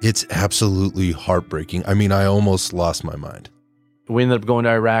 It's absolutely heartbreaking. I mean, I almost lost my mind. We ended up going to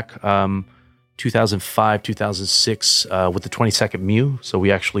Iraq 2005, 2006 with the 22nd MEU. So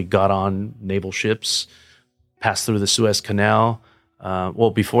we actually got on naval ships, passed through the Suez Canal.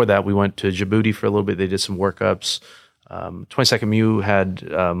 Before that, we went to Djibouti for a little bit. They did some workups. 22nd MEU had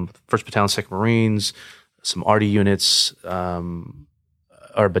 1st Battalion, 2nd Marines, some RD units,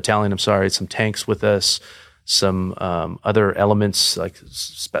 or battalion, some tanks with us, some other elements like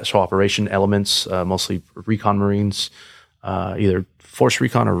special operation elements, mostly recon Marines, either Force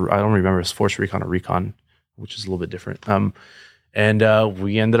Recon or I don't remember if it's Force Recon or Recon, which is a little bit different. And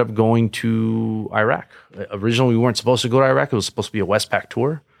we ended up going to Iraq. Originally, we weren't supposed to go to Iraq. It was supposed to be a Westpac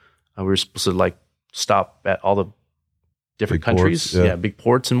tour. We were supposed to stop at all the different countries, big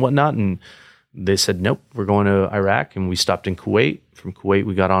ports and whatnot. And they said, nope, we're going to Iraq. And we stopped in Kuwait. From Kuwait,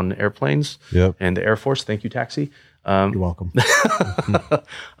 we got on airplanes. Yep. And the Air Force, thank you, taxi. You're welcome.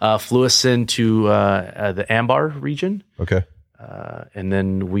 Flew us into the Anbar region. Okay. And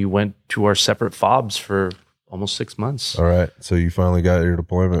then we went to our separate FOBs for almost 6 months. All right. So you finally got your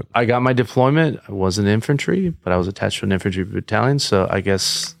deployment. I got my deployment. I wasn't infantry, but I was attached to an infantry battalion. So I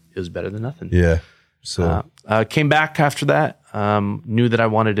guess it was better than nothing. Yeah. So came back after that. Knew that I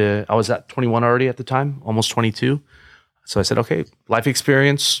wanted to. I was at 21 already at the time, almost 22. So I said, okay, life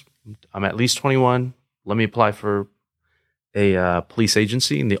experience. I'm at least 21. Let me apply for a police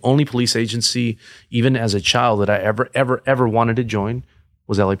agency. And the only police agency, even as a child, that I ever wanted to join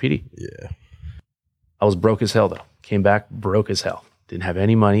was LAPD. Yeah. I was broke as hell, though. Came back broke as hell. Didn't have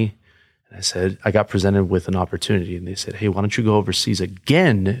any money. And I said, I got presented with an opportunity. And they said, hey, why don't you go overseas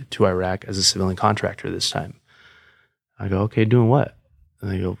again to Iraq as a civilian contractor this time? I go, okay, doing what?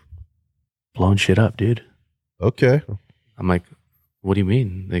 And they go, blowing shit up, dude. Okay. I'm like, what do you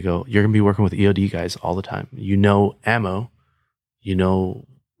mean? They go, you're going to be working with EOD guys all the time. You know ammo. You know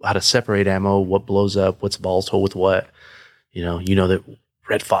how to separate ammo, what blows up, what's volatile with what. You know that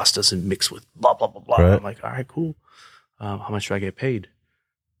Red Phos doesn't mix with blah, blah, blah, blah. Right. I'm like, all right, cool. How much do I get paid?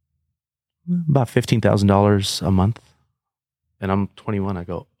 About $15,000 a month. And I'm 21. I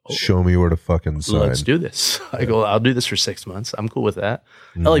go, show me where to fucking sign. Let's do this. I go, I'll do this for 6 months. I'm cool with that.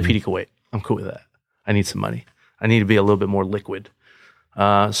 LAPD can wait. I'm cool with that. I need some money. I need to be a little bit more liquid.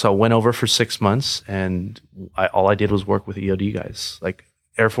 So I went over for 6 months, and all I did was work with EOD guys, like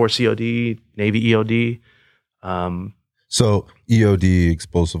Air Force EOD, Navy EOD. So EOD,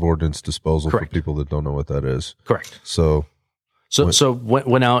 explosive ordnance disposal, Correct. for people that don't know what that is. Correct. So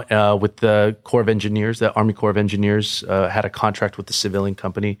went out with the Corps of Engineers. The Army Corps of Engineers had a contract with the civilian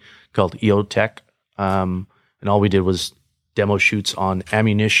company called EOTech, and all we did was demo shoots on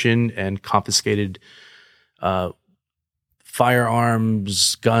ammunition and confiscated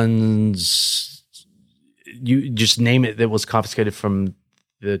firearms, guns. You just name it that was confiscated from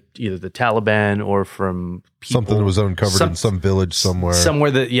either the Taliban or from people. Something that was uncovered in some village somewhere. Somewhere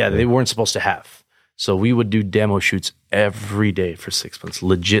that they weren't supposed to have. So we would do demo shoots every day for 6 months.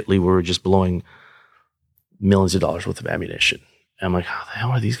 Legitly, we were just blowing millions of dollars worth of ammunition. And I'm like, how the hell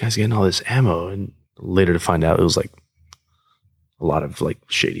are these guys getting all this ammo? And later to find out, it was like a lot of like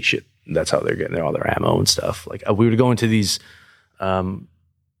shady shit. That's how they're getting all their ammo and stuff. Like we would go into these,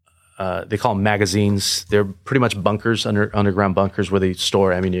 they call them magazines. They're pretty much bunkers, underground bunkers where they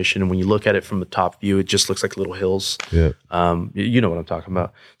store ammunition. And when you look at it from the top view, it just looks like little hills. Yeah. You know what I'm talking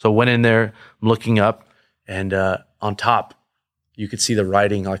about. So I went in there, I'm looking up, and on top, you could see the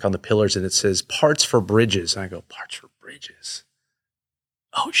writing like on the pillars, and it says parts for bridges. And I go, parts for bridges?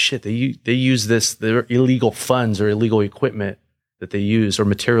 Oh shit, they use this, their illegal funds or illegal equipment that they use or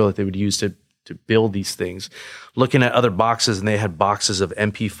material that they would use to build these things. Looking at other boxes, and they had boxes of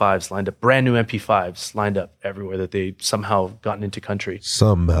MP5s lined up, brand new MP5s lined up everywhere that they somehow gotten into country.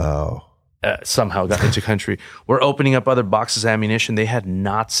 Somehow Gotten into country. We're opening up other boxes of ammunition. They had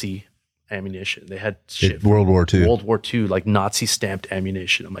Nazi ammunition. They had shit. World War II, like Nazi stamped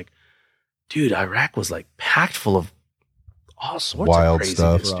ammunition. I'm like, dude, Iraq was like packed full of all sorts wild of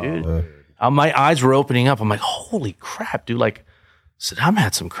craziness, stuff, dude. My eyes were opening up. I'm like, holy crap, dude. Like, Saddam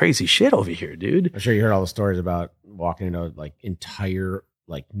had some crazy shit over here, dude. I'm sure you heard all the stories about walking into like entire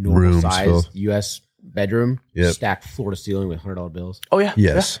like normal Rooms sized full. U.S. bedroom, stacked floor to ceiling with $100 bills. Oh yeah,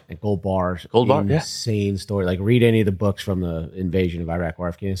 Yes. And gold bars. Yeah. Insane story. Like read any of the books from the invasion of Iraq or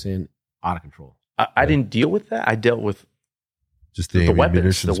Afghanistan. Out of control. I didn't deal with that. I dealt with Just the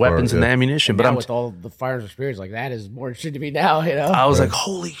weapons, and the ammunition. But now I'm with all the firearms experience, like that is more interesting to me now. You know, I was like,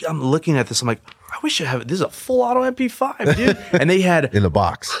 I'm looking at this. I'm like, I wish I have. This is a full auto MP5, dude. And they had in the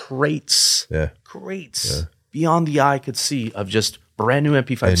box crates, Yeah. beyond the eye could see of just brand new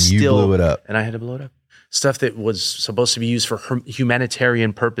MP5. And you blew it up. And I had to blow it up. Stuff that was supposed to be used for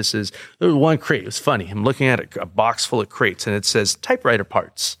humanitarian purposes. There was one crate. It was funny. I'm looking at a box full of crates, and it says typewriter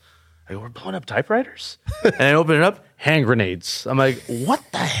parts. I go, we're blowing up typewriters? And I open it up, hand grenades. I'm like, what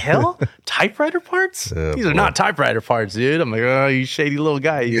the hell? Typewriter parts? These are not typewriter parts, dude. I'm like, oh, you shady little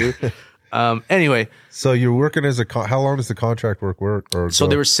guy, you. Anyway. So you're working as how long does the contract work? So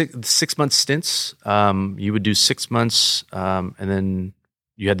there were 6 month stints. You would do 6 months, and then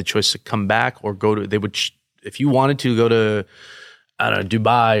you had the choice to come back or go to, if you wanted to go to, I don't know,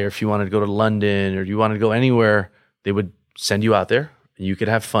 Dubai, or if you wanted to go to London, or you wanted to go anywhere, they would send you out there. You could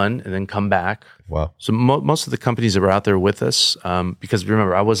have fun and then come back. Wow. So most of the companies that were out there with us, because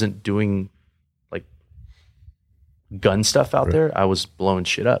remember, I wasn't doing like gun stuff out there. I was blowing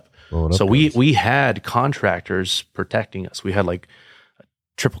shit up. So we had contractors protecting us. We had like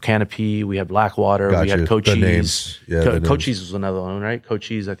Triple Canopy. We had Blackwater. Gotcha. We had Cochise. Cochise was another one, right?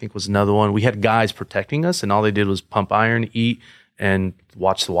 Cochise, I think, was another one. We had guys protecting us, and all they did was pump iron, eat, and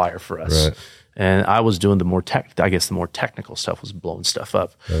watch the wire for us. Right. And I was doing the more technical stuff, was blowing stuff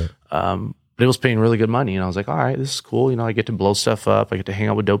up. Right. But it was paying really good money. And I was like, all right, this is cool. You know, I get to blow stuff up. I get to hang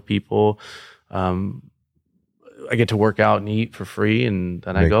out with dope people. I get to work out and eat for free. And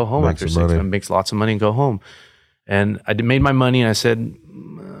then I go home after 6 months, makes lots of money and go home. And I made my money, and I said,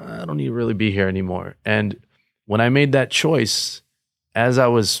 I don't need to really be here anymore. And when I made that choice, as I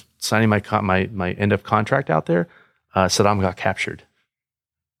was signing my end of contract out there, Saddam got captured.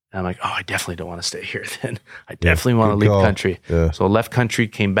 And I'm like, oh, I definitely don't want to stay here then. I definitely want to leave country. Yeah. So I left country,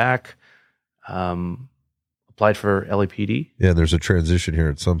 came back, applied for LAPD. Yeah, there's a transition here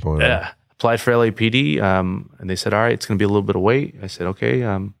at some point. Yeah, right? Applied for LAPD, and they said, all right, it's going to be a little bit of wait. I said, okay,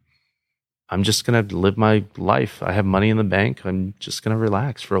 I'm just going to live my life. I have money in the bank. I'm just going to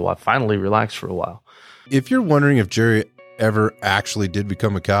relax for a while. Finally relax for a while. If you're wondering if Jerry ever actually did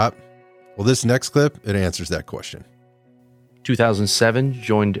become a cop, well, this next clip, it answers that question. 2007,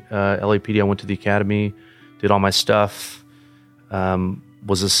 joined LAPD. I went to the academy, did all my stuff,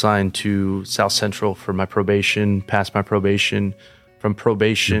 was assigned to South Central for my probation, passed my probation. From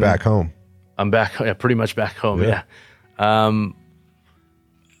probation... You're back home. I'm back, pretty much back home, yeah.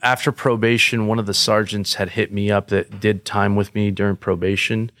 After probation, one of the sergeants had hit me up that did time with me during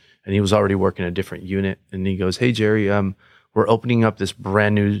probation, and he was already working a different unit. And he goes, "Hey, Jerry, we're opening up this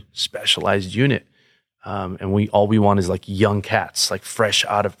brand new specialized unit. And all we want is like young cats, like fresh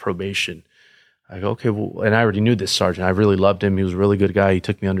out of probation." I go, "Okay." Well, and I already knew this sergeant. I really loved him. He was a really good guy. He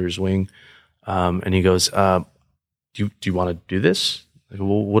took me under his wing. And he goes, do you want to do this? I go,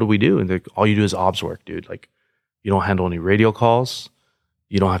 "Well, what do we do?" And like, "All you do is obs work, dude. Like, you don't handle any radio calls.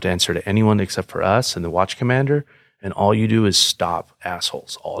 You don't have to answer to anyone except for us and the watch commander. And all you do is stop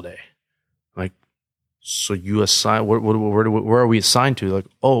assholes all day." I'm like, "So you assign, where are we assigned to?" Like,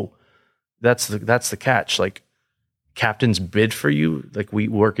 "Oh, that's the catch. Like, captains bid for you. Like, we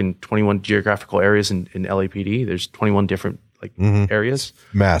work in 21 geographical areas in LAPD. There's 21 different areas.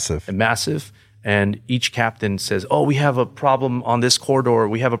 Massive. And each captain says, "Oh, we have a problem on this corridor.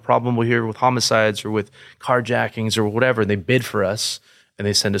 We have a problem here with homicides or with carjackings or whatever." And they bid for us and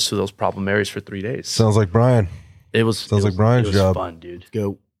they send us to those problem areas for 3 days. Sounds like Brian. Sounds like Brian's job. Fun, dude.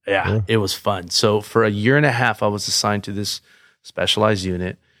 Go. Yeah, it was fun. So for a year and a half, I was assigned to this specialized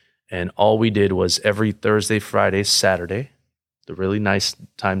unit. And all we did was every Thursday, Friday, Saturday, the really nice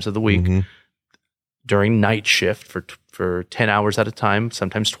times of the week, during night shift for 10 hours at a time,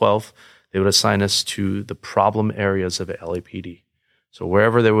 sometimes 12, they would assign us to the problem areas of LAPD. So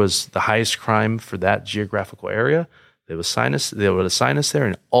wherever there was the highest crime for that geographical area, they would assign us there.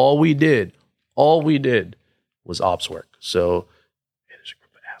 And all we did was ops work. So hey, there's a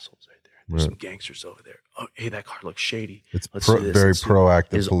group of assholes right there. There's some gangsters over there. Oh, hey, that car looks shady. It's very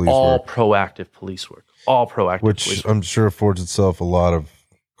proactive police work. All proactive police work. All proactive Which police work. I'm sure affords itself a lot of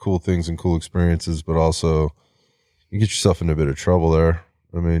cool things and cool experiences, but also you get yourself in a bit of trouble there.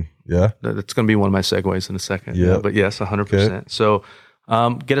 I mean, yeah. That's going to be one of my segues in a second. Yeah. But yes, 100%. Okay. So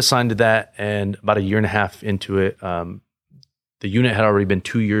get assigned to that, and about a year and a half into it, the unit had already been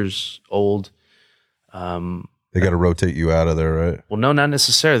 2 years old. They got to rotate you out of there, right? Well, no, not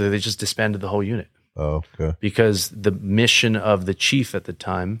necessarily. They just disbanded the whole unit. Oh, okay. Because the mission of the chief at the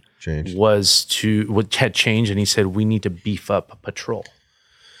time Changed. had changed, and he said, "We need to beef up patrol.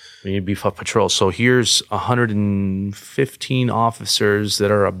 So here's 115 officers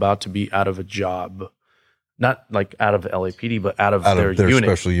that are about to be out of a job. Not like out of LAPD, but out of their unit.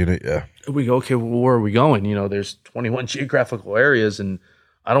 Special unit, yeah. We go, okay, well, where are we going? There's 21 geographical areas, and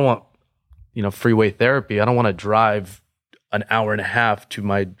I don't want, freeway therapy. I don't want to drive an hour and a half to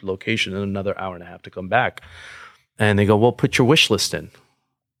my location and another hour and a half to come back. And they go, "Well, put your wish list in."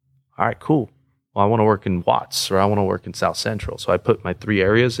 All right, cool. Well, I want to work in Watts, or I want to work in South Central. So I put my 3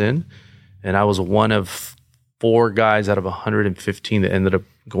 areas in, and I was one of 4 guys out of 115 that ended up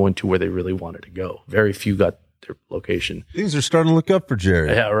going to where they really wanted to go. Very few got their location. Things are starting to look up for Jerry.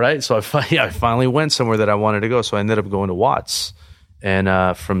 Yeah, right. So I finally went somewhere that I wanted to go. So I ended up going to Watts.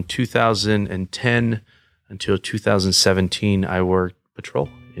 And from 2010 until 2017, I worked patrol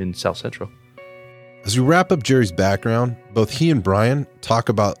in South Central. As we wrap up Jerry's background, both he and Brian talk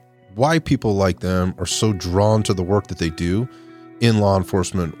about why people like them are so drawn to the work that they do in law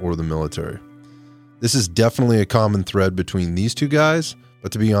enforcement or the military. This is definitely a common thread between these two guys,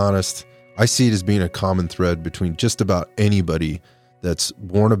 but to be honest, I see it as being a common thread between just about anybody that's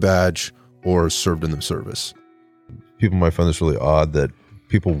worn a badge or served in the service. People might find this really odd that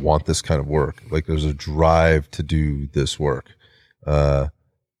people want this kind of work. Like there's a drive to do this work.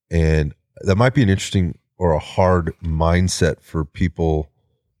 And that might be an interesting or a hard mindset for people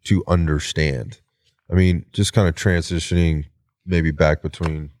to understand. I mean, just kind of transitioning maybe back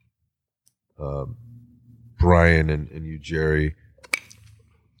between Brian and you, Jerry.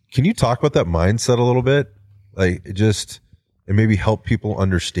 Can you talk about that mindset a little bit? Like and maybe help people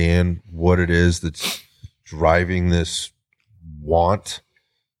understand what it is that's driving this want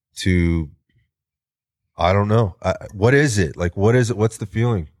to, I don't know. What is it? Like, what is it? What's the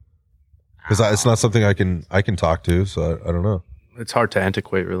feeling? Because it's not something I can talk to, so I don't know. It's hard to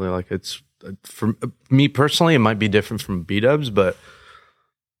antiquate, really. Like, it's for me personally, it might be different from B-dubs, but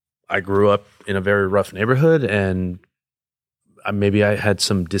I grew up in a very rough neighborhood, and maybe I had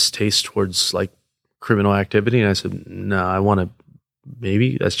some distaste towards like criminal activity, and I said, no, I want to,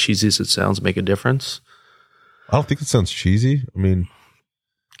 maybe as cheesy as it sounds, make a difference. I don't think it sounds cheesy. I mean,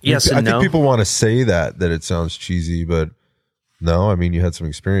 yes, I think people want to say that it sounds cheesy, but no. I mean, you had some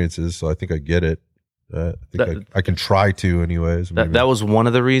experiences, so I think I get it. I think I can try to, anyways. That was one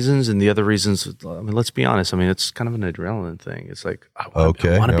of the reasons, and the other reasons. I mean, let's be honest. I mean, it's kind of an adrenaline thing. It's like I want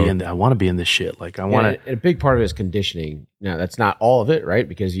to be in this shit. Like I want to. And a big part of it is conditioning. Now, that's not all of it, right?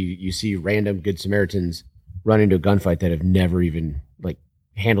 Because you see random Good Samaritans run into a gunfight that have never even like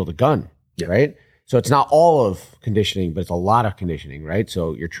handled a gun, right? So it's not all of conditioning, but it's a lot of conditioning, right?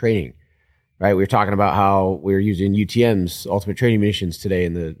 So you're training, right? We were talking about how we were using UTM's ultimate training munitions today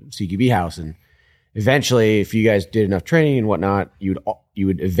in the CQB house. And eventually, if you guys did enough training and whatnot, you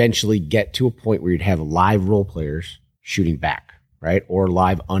would eventually get to a point where you'd have live role players shooting back, right? Or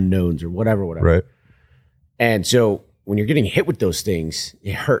live unknowns or whatever. Right. And so when you're getting hit with those things,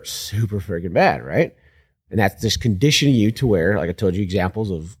 it hurts super freaking bad, right? And that's just conditioning you to where, like I told you, examples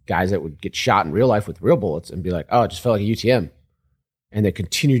of guys that would get shot in real life with real bullets and be like, oh, it just felt like a UTM. And they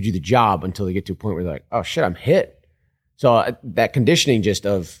continue to do the job until they get to a point where they're like, oh shit, I'm hit. So that conditioning just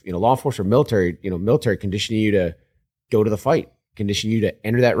of, law enforcement, military conditioning you to go to the fight, conditioning you to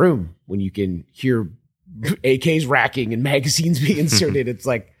enter that room when you can hear AKs racking and magazines being inserted. It's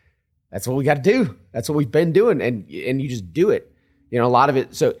like, that's what we got to do. That's what we've been doing. And you just do it. A lot of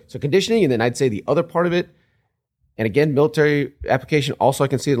it. So conditioning. And then I'd say the other part of it, and again, military application, also I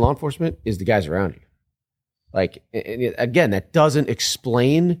can see in law enforcement, is the guys around you. Like, and again, that doesn't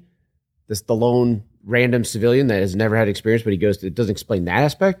explain the lone random civilian that has never had experience, but it doesn't explain that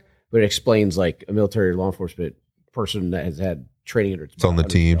aspect, but it explains like a military law enforcement person that has had training under it's on the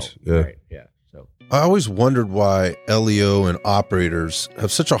teams. Yeah. Right. Yeah. So I always wondered why LEO and operators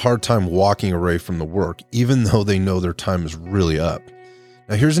have such a hard time walking away from the work, even though they know their time is really up.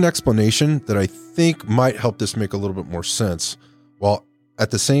 Now, here's an explanation that I think might help this make a little bit more sense, while at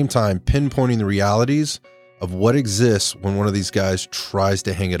the same time pinpointing the realities of what exists when one of these guys tries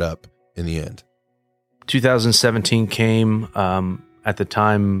to hang it up in the end. 2017 came. At the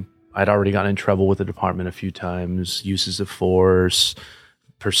time, I'd already gotten in trouble with the department a few times, uses of force,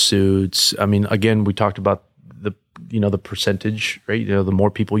 pursuits. I mean, again, we talked about the percentage, right? The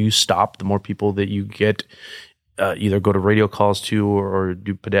more people you stop, the more people that you get either go to radio calls to or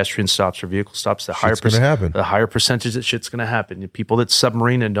do pedestrian stops or vehicle stops, the higher percentage that shit's going to happen. The people that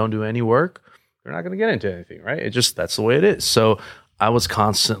submarine and don't do any work, they're not going to get into anything, right? That's the way it is. So I was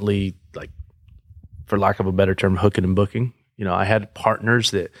constantly, like, for lack of a better term, hooking and booking. I had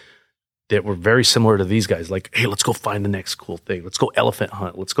partners that were very similar to these guys. Like, hey, let's go find the next cool thing. Let's go elephant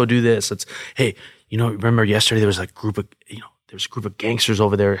hunt. Let's go do this. Hey, remember yesterday there was a group of gangsters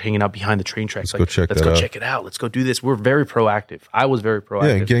over there hanging out behind the train tracks. Let's go check it out. Let's go do this. We're very proactive. I was very proactive.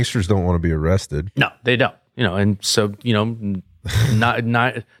 Yeah, and gangsters don't want to be arrested. No, they don't. And so, 9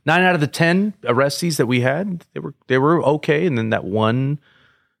 out of the 10 arrestees that we had, they were okay. And then that one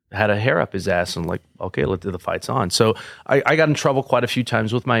had a hair up his ass and like, okay, the fight's on. So I got in trouble quite a few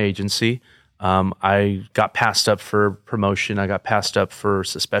times with my agency. I got passed up for promotion. I got passed up for a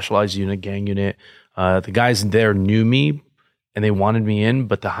specialized unit, gang unit. The guys there knew me and they wanted me in,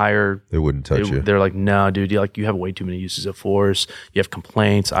 but they wouldn't touch you. They're like, no, dude, you have way too many uses of force. You have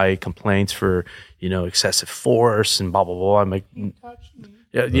complaints. I complaints for, excessive force and blah, blah, blah. I'm like,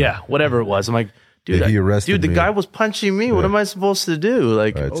 yeah, whatever it was. I'm like, dude, he arrested the me. guy was punching me. Yeah. What am I supposed to do?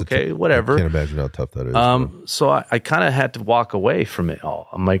 Like, okay, whatever. I can't imagine how tough that is. So I kind of had to walk away from it all.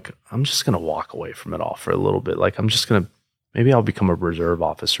 I'm like, I'm just going to walk away from it all for a little bit. Like, I'm just going to, maybe I'll become a reserve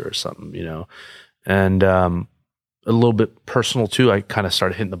officer or something, and a little bit personal too. I kind of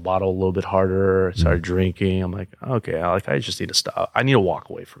started hitting the bottle a little bit harder. I started drinking. I'm like, okay, I just need to stop. I need to walk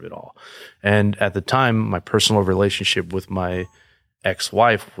away from it all. And at the time, my personal relationship with my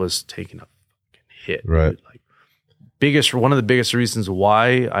ex-wife was taking a hit. Right. Like, one of the biggest reasons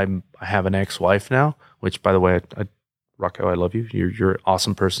why I have an ex-wife now, which by the way, Rocco, I love you. You're an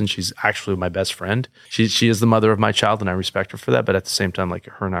awesome person. She's actually my best friend. She is the mother of my child and I respect her for that. But at the same time, like,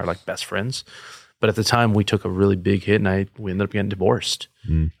 her and I are like best friends. But at the time we took a really big hit and we ended up getting divorced.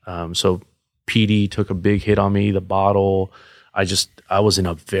 So PD took a big hit on me, the bottle. I was in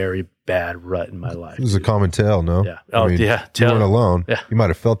a very bad rut in my life. This is a common tale, no? Yeah. Oh, yeah. You weren't alone. Yeah. You might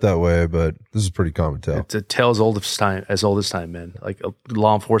have felt that way, but this is a pretty common tale. It's a tale as old as time, man. Like,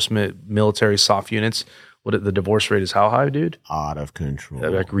 law enforcement, military, soft units. The divorce rate is how high, dude? Out of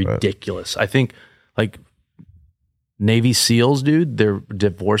control. Like, ridiculous. Right. I think, like, Navy SEALs, dude, their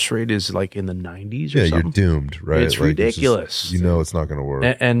divorce rate is like in the 90s or something. Yeah, you're doomed, right? It's ridiculous. It's not going to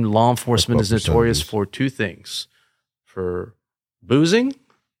work. And law enforcement is notorious for two things: for boozing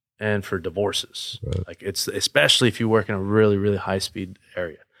and for divorces. Right. Like, it's especially if you work in a really, really high speed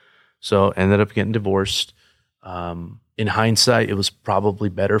area. So ended up getting divorced. In hindsight, it was probably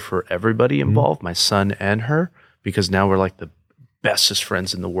better for everybody involved, my son and her, because now we're like the bestest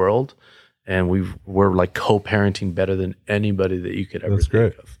friends in the world. And we're like co-parenting better than anybody that you could ever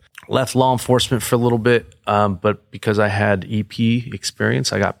think of. Left law enforcement for a little bit, but because I had EP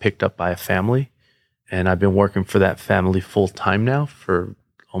experience, I got picked up by a family. And I've been working for that family full time now for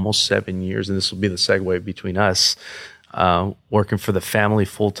almost 7 years. And this will be the segue between us. Working for the family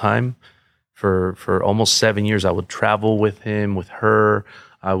full time for almost 7 years. I would travel with him, with her.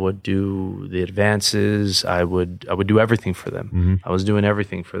 I would do the advances. I would do everything for them. Mm-hmm. I was doing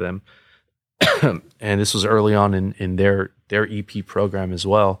everything for them. And this was early on in their EP program as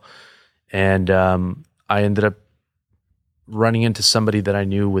well. And I ended up running into somebody that I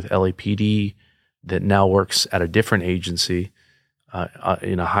knew with LAPD that now works at a different agency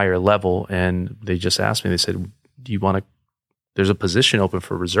in a higher level. And they just asked me, they said, do you want to, there's a position open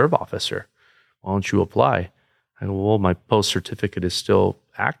for reserve officer. Why don't you apply? I go, well, my post certificate is still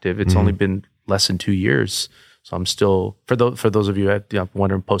active. It's only been less than 2 years. So I'm still, for those of you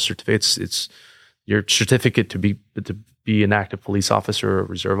wondering, post certificates, it's your certificate to be an active police officer or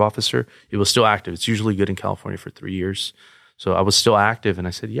reserve officer. It was still active. It's usually good in California for 3 years. So I was still active, and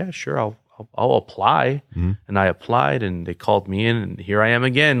I said, yeah, sure, I'll apply. Mm-hmm. And I applied, and they called me in, and here I am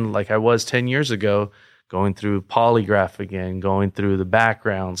again, like I was 10 years ago, going through polygraph again, going through the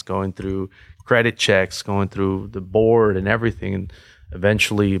backgrounds, going through credit checks, going through the board and everything. And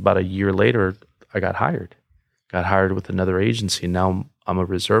eventually, about a year later, I got hired with another agency. And now I'm a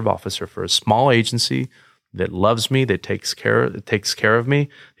reserve officer for a small agency that loves me, that takes care of me.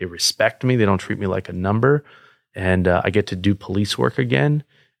 They respect me. They don't treat me like a number. And I get to do police work again,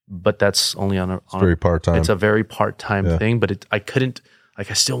 but that's only very part-time. It's a very part-time thing, but I couldn't, like,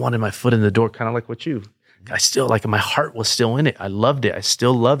 I still wanted my foot in the door, kind of like what you, I still, like, my heart was still in it. I loved it. I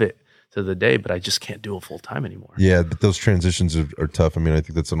still love it to the day, but I just can't do it full time anymore. Yeah, but those transitions are tough. I mean, I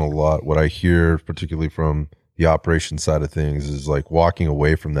think that's in a lot. What I hear, particularly from the operations side of things, is like walking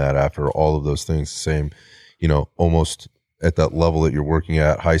away from that after all of those things, same, almost at that level that you're working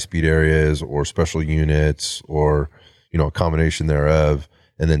at, high speed areas or special units or, a combination thereof.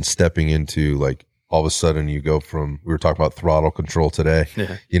 And then stepping into, like, all of a sudden you go from, we were talking about throttle control today,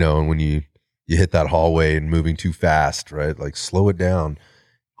 and when you hit that hallway and moving too fast, right? Like, slow it down.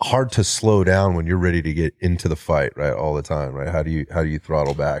 Hard to slow down when you're ready to get into the fight, right? All the time, right? How do you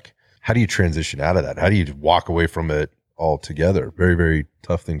throttle back? How do you transition out of that? How do you walk away from it altogether? Very, very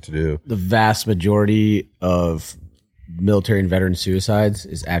tough thing to do. The vast majority of military and veteran suicides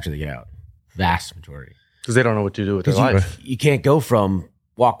is after they get out. Vast majority. Because they don't know what to do with their life. You can't go from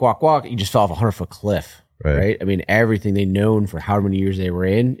walk. You just fell off a 100-foot cliff, right? I mean, everything they known for how many years they were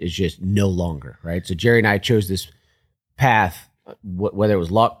in is just no longer, right? So Jerry and I chose this path, whether it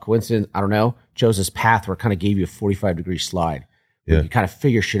was luck, coincidence, I don't know, chose this path where it kind of gave you a 45-degree slide. You kind of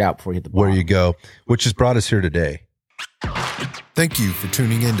figure shit out before you hit the bottom. Where you go, which has brought us here today. Thank you for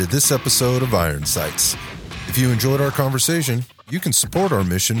tuning in to this episode of Iron Sights. If you enjoyed our conversation, you can support our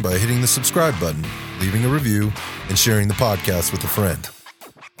mission by hitting the subscribe button, leaving a review, and sharing the podcast with a friend.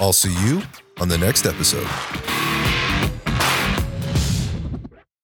 I'll see you on the next episode.